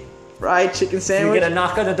spicy fried chicken sandwich. You're gonna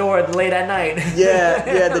knock on the door late at night.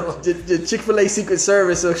 Yeah. The Chick-fil-A Secret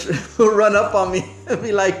Service will run up on me and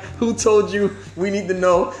be like, "Who told you? We need to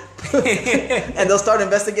know." And they'll start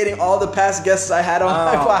investigating all the past guests I had on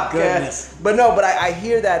my podcast. Goodness. But I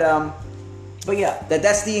hear that. But yeah,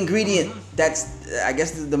 that's the ingredient. That's, I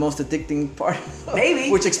guess, the most addicting part. Maybe.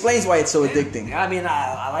 Which explains why it's so addicting. I mean,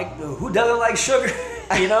 I like, who doesn't like sugar?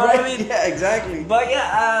 You know right? what I mean? Yeah, exactly. But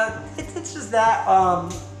yeah, it's just that.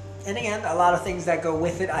 And again, a lot of things that go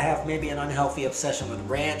with it. I have maybe an unhealthy obsession with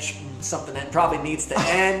ranch, something that probably needs to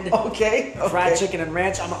end. Okay. Fried chicken and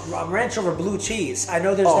ranch. I'm ranch over blue cheese. I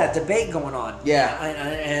know there's that debate going on. Yeah.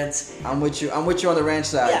 And I'm with you on the ranch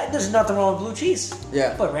side. Yeah, there's nothing wrong with blue cheese.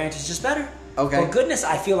 Yeah. But ranch is just better. Okay. For goodness,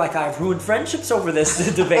 I feel like I've ruined friendships over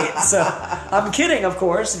this debate. So I'm kidding, of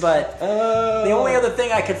course, but the only other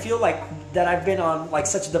thing I could feel like that I've been on like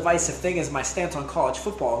such a divisive thing is my stance on college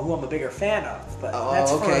football, who I'm a bigger fan of. But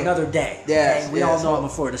that's for another day. Yes, okay? We all know I'm a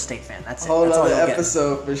Florida State fan. That's it. Whole that's other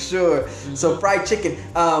episode for sure. So fried chicken.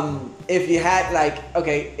 If you had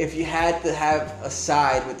to have a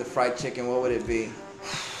side with the fried chicken, what would it be?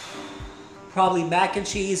 Probably mac and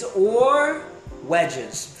cheese or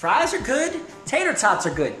wedges. Fries are good. Tater tots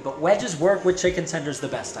are good, but wedges work with chicken tenders the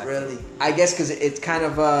best. Really? I guess because it's kind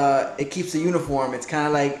of it keeps the uniform. It's kind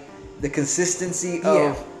of like the consistency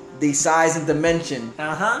of the size and dimension.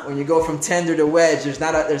 When you go from tender to wedge, there's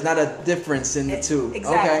not a difference in the two.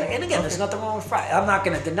 Exactly. Okay. And again, there's nothing wrong with fries. I'm not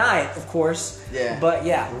going to deny it, of course. Yeah. But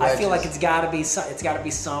yeah, I feel like Wedges. it's got to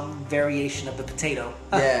be some variation of the potato.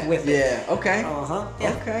 Yeah. With it. Yeah. Okay.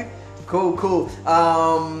 Yeah. Okay. Cool.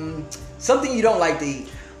 Something you don't like to eat.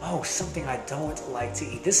 Oh, something I don't like to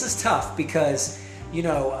eat. This is tough because, even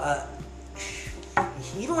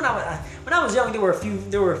when I was young, there were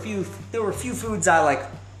a few foods I like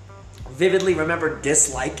vividly remember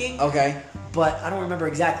disliking. Okay. But I don't remember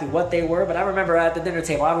exactly what they were. But I remember at the dinner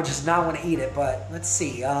table, I would just not want to eat it. But let's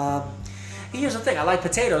see. Here's the thing: I like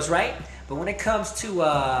potatoes, right? But when it comes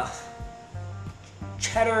to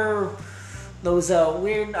cheddar, those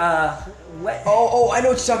weird. I know what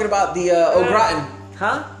you're talking about. The au gratin.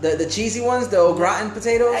 Huh? The cheesy ones, the au gratin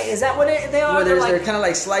potatoes. Is that what they are? Where they're kind of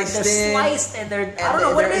like sliced in. They're sliced and I don't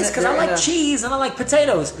know what it is because I like cheese and I like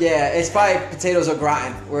potatoes. Yeah, it's probably potatoes au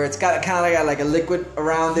gratin, where it's got kind of like a liquid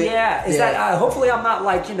around it. Yeah, that? Hopefully, I'm not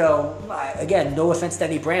like again, no offense to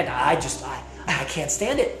any brand. I can't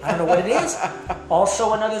stand it. I don't know what it is.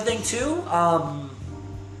 Also, another thing too.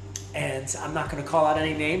 And I'm not going to call out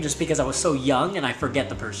any name just because I was so young and I forget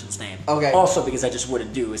the person's name. Okay. Also because I just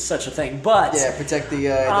wouldn't do such a thing. But yeah, protect the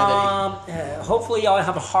identity. Hopefully y'all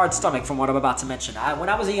have a hard stomach from what I'm about to mention. When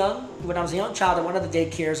I was a young child at one of the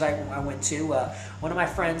daycares I went to, one of my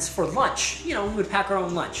friends for lunch, we would pack our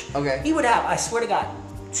own lunch. Okay. He would have, I swear to God,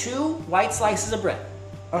 2 white slices of bread.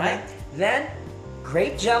 Okay. Right? Then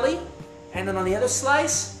grape jelly, and then on the other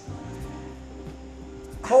slice,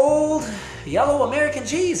 cold yellow American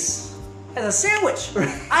cheese as a sandwich.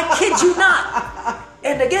 I kid you not.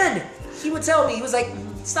 And again, he would tell me, he was like,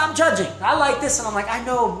 stop judging. I like this. And I'm like, I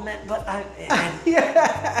know, man, but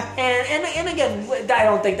and again, I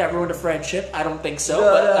don't think that ruined a friendship. I don't think so.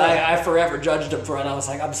 But I forever judged him for it. I was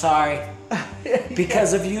like, I'm sorry.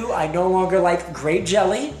 Because of you, I no longer like grape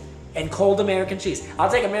jelly and cold American cheese. I'll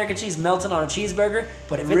take American cheese melted on a cheeseburger,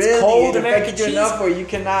 but if it's Really? cold It American affected you cheese, enough where you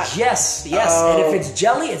cannot. yes. Oh. And if it's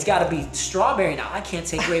jelly, it's got to be strawberry. Now I can't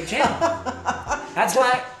take grape jam. That's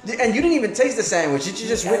why And you didn't even taste the sandwich. Did you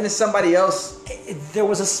just witness somebody else? there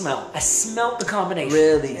was a smell. I smelled the combination.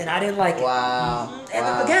 Really? And I didn't like it. Wow. And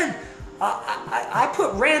Wow. again, I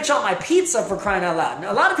put ranch on my pizza for crying out loud.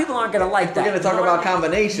 Now, a lot of people aren't gonna like that. We're gonna talk You know about what I mean?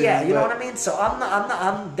 combinations. Yeah, you know but- what I mean. So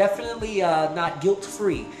I'm definitely not guilt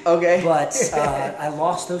free. Okay. But I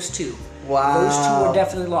lost those two. Wow. Those two were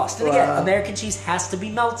definitely lost. And Wow. again, American cheese has to be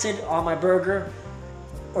melted on my burger,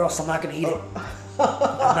 or else I'm not gonna eat it.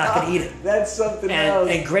 I'm not gonna eat it. That's something else.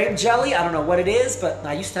 And grape jelly, I don't know what it is, but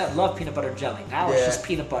I used to love peanut butter jelly. Now it's Yeah. just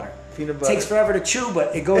peanut butter. Peanut It butter. takes forever to chew,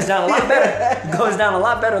 but it goes down a lot better. It goes down a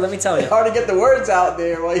lot better, let me tell you. It's hard to get the words out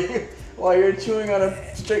there while you're chewing on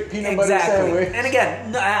a straight peanut butter sandwich. And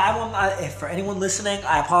again, no, if for anyone listening,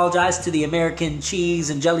 I apologize to the American cheese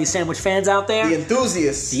and jelly sandwich fans out there. The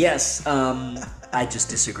enthusiasts. Yes, I just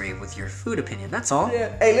disagree with your food opinion. That's all. Yeah.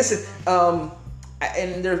 Hey, listen.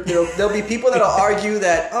 And there'll be people that'll argue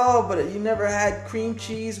that, oh, but you never had cream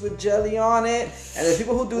cheese with jelly on it. And there's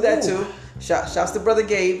people who do that too. Shouts to Brother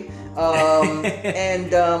Gabe.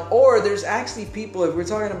 Or there's actually people, if we're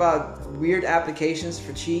talking about weird applications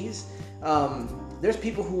for cheese, there's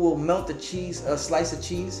people who will melt a slice of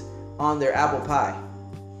cheese on their apple pie.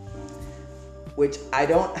 Which I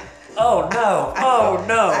don't. Oh no! Oh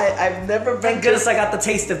no! I've never been. Thank goodness I got the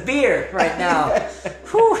taste of beer right now.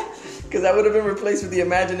 Whew. Because I would have been replaced with the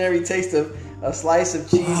imaginary taste of a slice of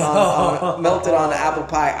cheese melted on an apple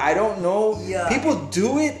pie. I don't know. Yeah. People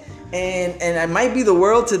do it, and it might be the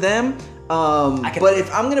world to them. But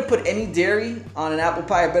if I'm gonna put any dairy on an apple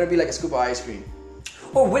pie, it better be like a scoop of ice cream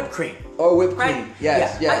Or whipped cream. or whipped Right? cream.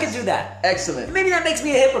 Yes, Yeah, yes. I could do that. Excellent. Maybe that makes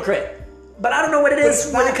me a hypocrite. But I don't know what it is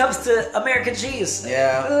it's when not. it comes to American cheese.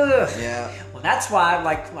 Yeah. Ugh. Yeah. Well, that's why I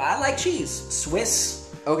like cheese. Swiss,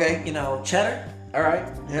 Okay. cheddar. All right.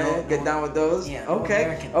 Yeah. No, Get no. down with those. Yeah, no Okay.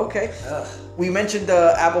 American. Okay. Ugh. We mentioned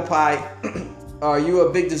apple pie. Are you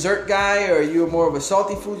a big dessert guy, or are you more of a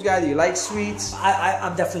salty foods guy? Do you like sweets?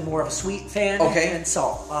 I'm definitely more of a sweet fan. Okay. And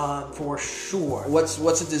salt, for sure. What's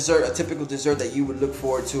a typical dessert that you would look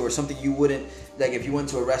forward to, or something you wouldn't, like if you went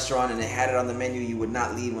to a restaurant and they had it on the menu, you would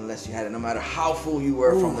not leave unless you had it, no matter how full you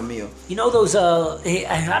were from the meal. You know those,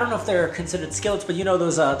 I don't know if they're considered skillets, but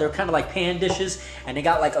those, they're kind of like pan dishes, and they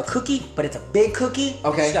got like a cookie, but it's a big cookie.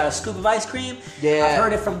 Okay. It's got a scoop of ice cream. Yeah. I've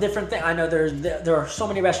heard it from different things. I know there are so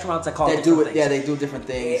many restaurants that call it They do different it, things. yeah, they do different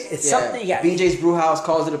things. It's something, yeah. BJ's Brewhouse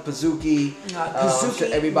calls it a pizookie. Pizookie. So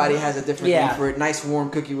everybody has a different Yeah. name for it. Nice warm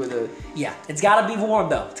cookie with a. Yeah, it's got to be warm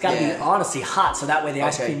though. It's got to Yeah. be honestly hot, so that way the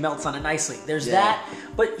ice Okay. cream melts on it nicely. There's Yeah. that,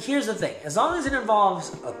 but here's the thing: as long as it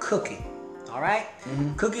involves a cookie, all right?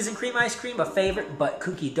 Mm-hmm. Cookies and cream ice cream, a favorite, but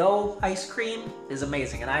cookie dough ice cream is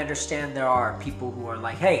amazing. And I understand there are people who are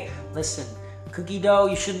like, "Hey, listen, cookie dough,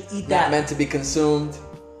 you shouldn't eat that." Not meant to be consumed.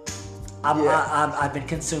 I've been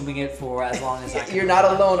consuming it for as long as I can. You're not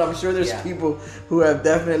alone. I'm sure there's Yeah. people who have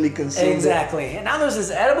definitely consumed it. Exactly. And now there's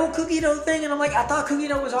this edible cookie dough thing, and I'm like, I thought cookie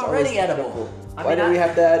dough was already edible. Why do we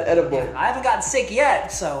have to add edible? I haven't gotten sick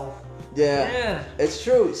yet, so. Yeah. Yeah. It's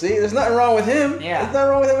true. See, there's nothing wrong with him. Yeah. There's nothing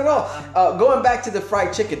wrong with him at all. Going back to the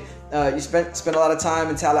fried chicken, you spent a lot of time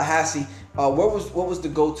in Tallahassee. What was the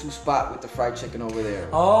go-to spot with the fried chicken over there?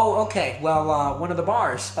 Oh, okay. Well, one of the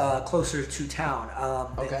bars closer to town.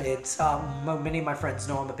 Okay. It's many of my friends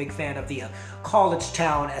know I'm a big fan of the college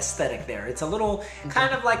town aesthetic there. It's a little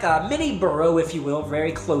kind of like a mini borough, if you will,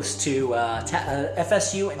 very close to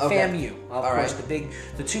FSU and Okay. FAMU. Of All course, right.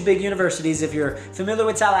 the two big universities. If you're familiar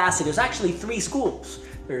with Tallahassee, there's actually 3 schools.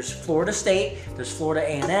 There's Florida State, there's Florida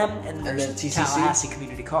A&M, and there's then TCC? Tallahassee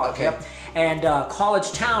Community College. Okay. Yep. And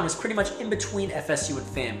College Town is pretty much in between FSU and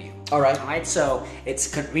FAMU. All right. All right, so it's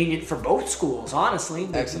convenient for both schools, honestly.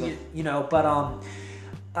 Excellent. But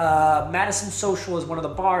Madison Social is one of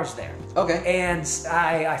the bars there. Okay. And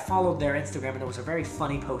I followed their Instagram, and there was a very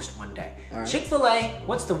funny post one day. All right. Chick-fil-A,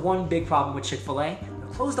 what's the one big problem with Chick-fil-A?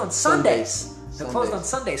 They're closed on Sundays. They're closed on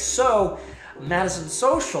Sundays. So Madison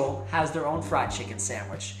Social has their own fried chicken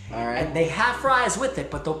sandwich. All right. And they have fries with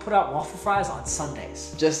it, but they'll put out waffle fries on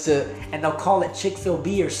Sundays. Just to. And they'll call it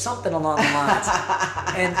Chick-fil-B or something along the lines.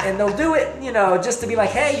 and they'll do it, just to be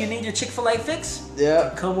like, hey, you need your Chick-fil-A fix?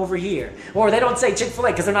 Yeah. Come over here. Or they don't say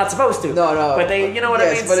Chick-fil-A because they're not supposed to. No. But they, you know what I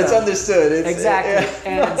mean? Yes, but it's So- understood. It's,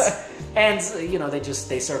 Exactly. yeah. And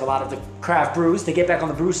they serve a lot of the craft brews. They get back on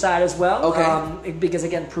the brew side as well. Okay. Because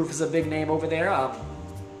again, Proof is a big name over there.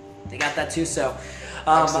 They got that too. So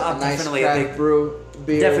Excellent. I'm A nice definitely craft a big brew.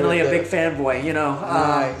 beer. Definitely a big fanboy, you know.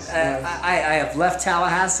 Nice. I have left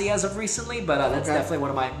Tallahassee as of recently, but that's definitely one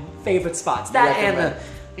of my favorite spots. That and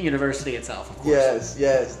the university itself, of course.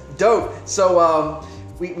 Yes. Dope. So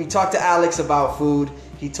we talked to Alex about food.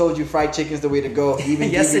 He told you fried chicken is the way to go. He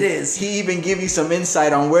even Yes, it is. He even gave you some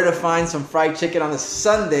insight on where to find some fried chicken on a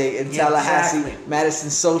Sunday in Tallahassee, exactly.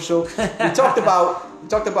 Madison Social. We talked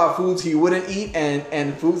about foods he wouldn't eat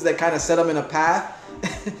and foods that kind of set him in a path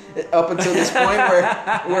up until this point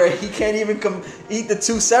where he can't even eat the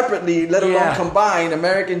two separately, let alone combine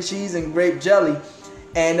American cheese and grape jelly.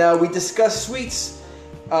 And we discussed sweets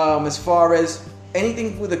as far as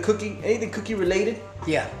anything with a cookie, anything cookie related.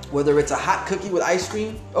 Yeah. Whether it's a hot cookie with ice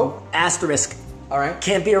cream. Oh. Asterisk. All right.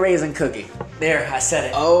 Can't be a raisin cookie. There, I said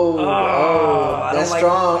it. That's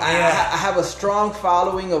strong. I have a strong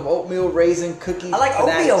following of oatmeal raisin cookies. I like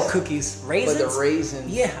oatmeal cookies. Raisins? But the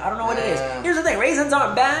raisins. Yeah, I don't know what it is. Here's the thing. Raisins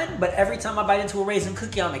aren't bad, but every time I bite into a raisin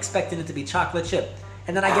cookie, I'm expecting it to be chocolate chip.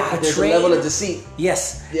 And then I get betrayed. There's a level of deceit.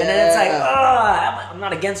 Yes. Yeah. And then it's like, I'm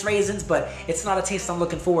not against raisins, but it's not a taste I'm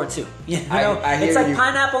looking forward to. You know? I hear it's like you.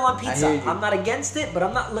 pineapple on pizza. I hear you. I'm not against it, but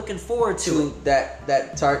I'm not looking forward to it.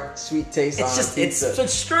 That tart sweet taste It's on just, pizza.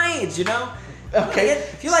 it's strange, you know? Okay.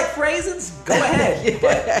 If you like raisins, go ahead.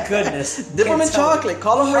 But goodness. Dip them in chocolate.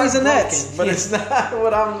 Call them Raisinets. Heartbroken. But it's not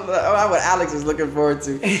what Alex is looking forward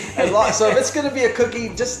to. So if it's going to be a cookie,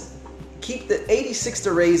 just keep the 86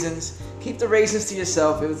 to raisins. Keep the raisins to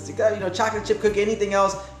yourself. If it's chocolate chip cookie, anything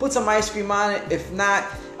else, put some ice cream on it. If not,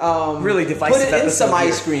 really divisive put it in some episode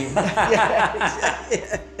ice cream.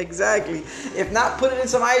 Yeah, exactly. If not, put it in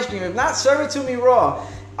some ice cream. If not, serve it to me raw.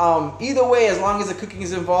 Either way, as long as the cooking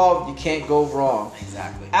is involved, you can't go wrong.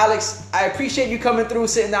 Exactly. Alex, I appreciate you coming through,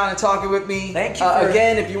 sitting down and talking with me. Thank you.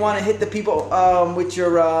 Again, if you want to hit the people with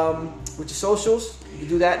your socials, you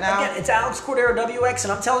do that now. Again, it's Alex Cordero WX,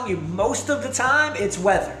 and I'm telling you, most of the time it's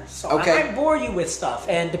weather. So Okay. I might bore you with stuff,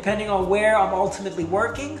 and depending on where I'm ultimately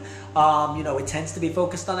working, it tends to be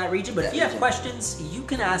focused on that region. But if you have questions, you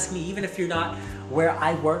can ask me, even if you're not where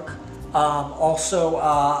I work. Also,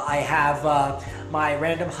 I have my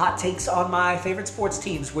random hot takes on my favorite sports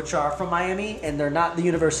teams, which are from Miami, and they're not the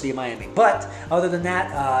University of Miami. But other than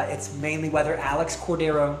that, it's mainly weather. Alex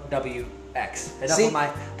Cordero WX. Enough of my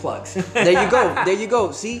plugs. There you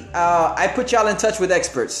go. See, I put y'all in touch with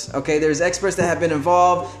experts. Okay, there's experts that have been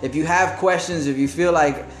involved. If you have questions, if you feel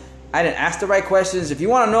like I didn't ask the right questions, if you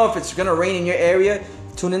want to know if it's going to rain in your area,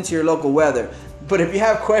 tune into your local weather. But if you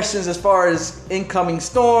have questions as far as incoming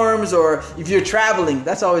storms, or if you're traveling,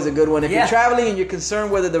 that's always a good one. If you're traveling and you're concerned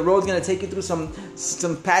whether the road's going to take you through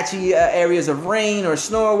some patchy areas of rain or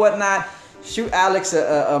snow or whatnot, shoot Alex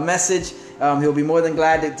a message. He'll be more than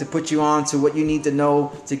glad to put you on to what you need to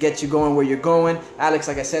know to get you going where you're going. Alex,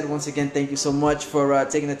 like I said, once again, thank you so much for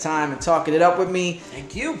taking the time and talking it up with me.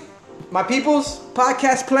 Thank you. My peoples,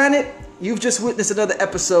 Podcast Planet, you've just witnessed another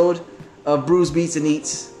episode of Brews, Beats, and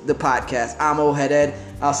Eats, the podcast. I'm Old Head Ed.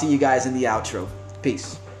 I'll see you guys in the outro.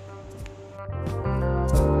 Peace.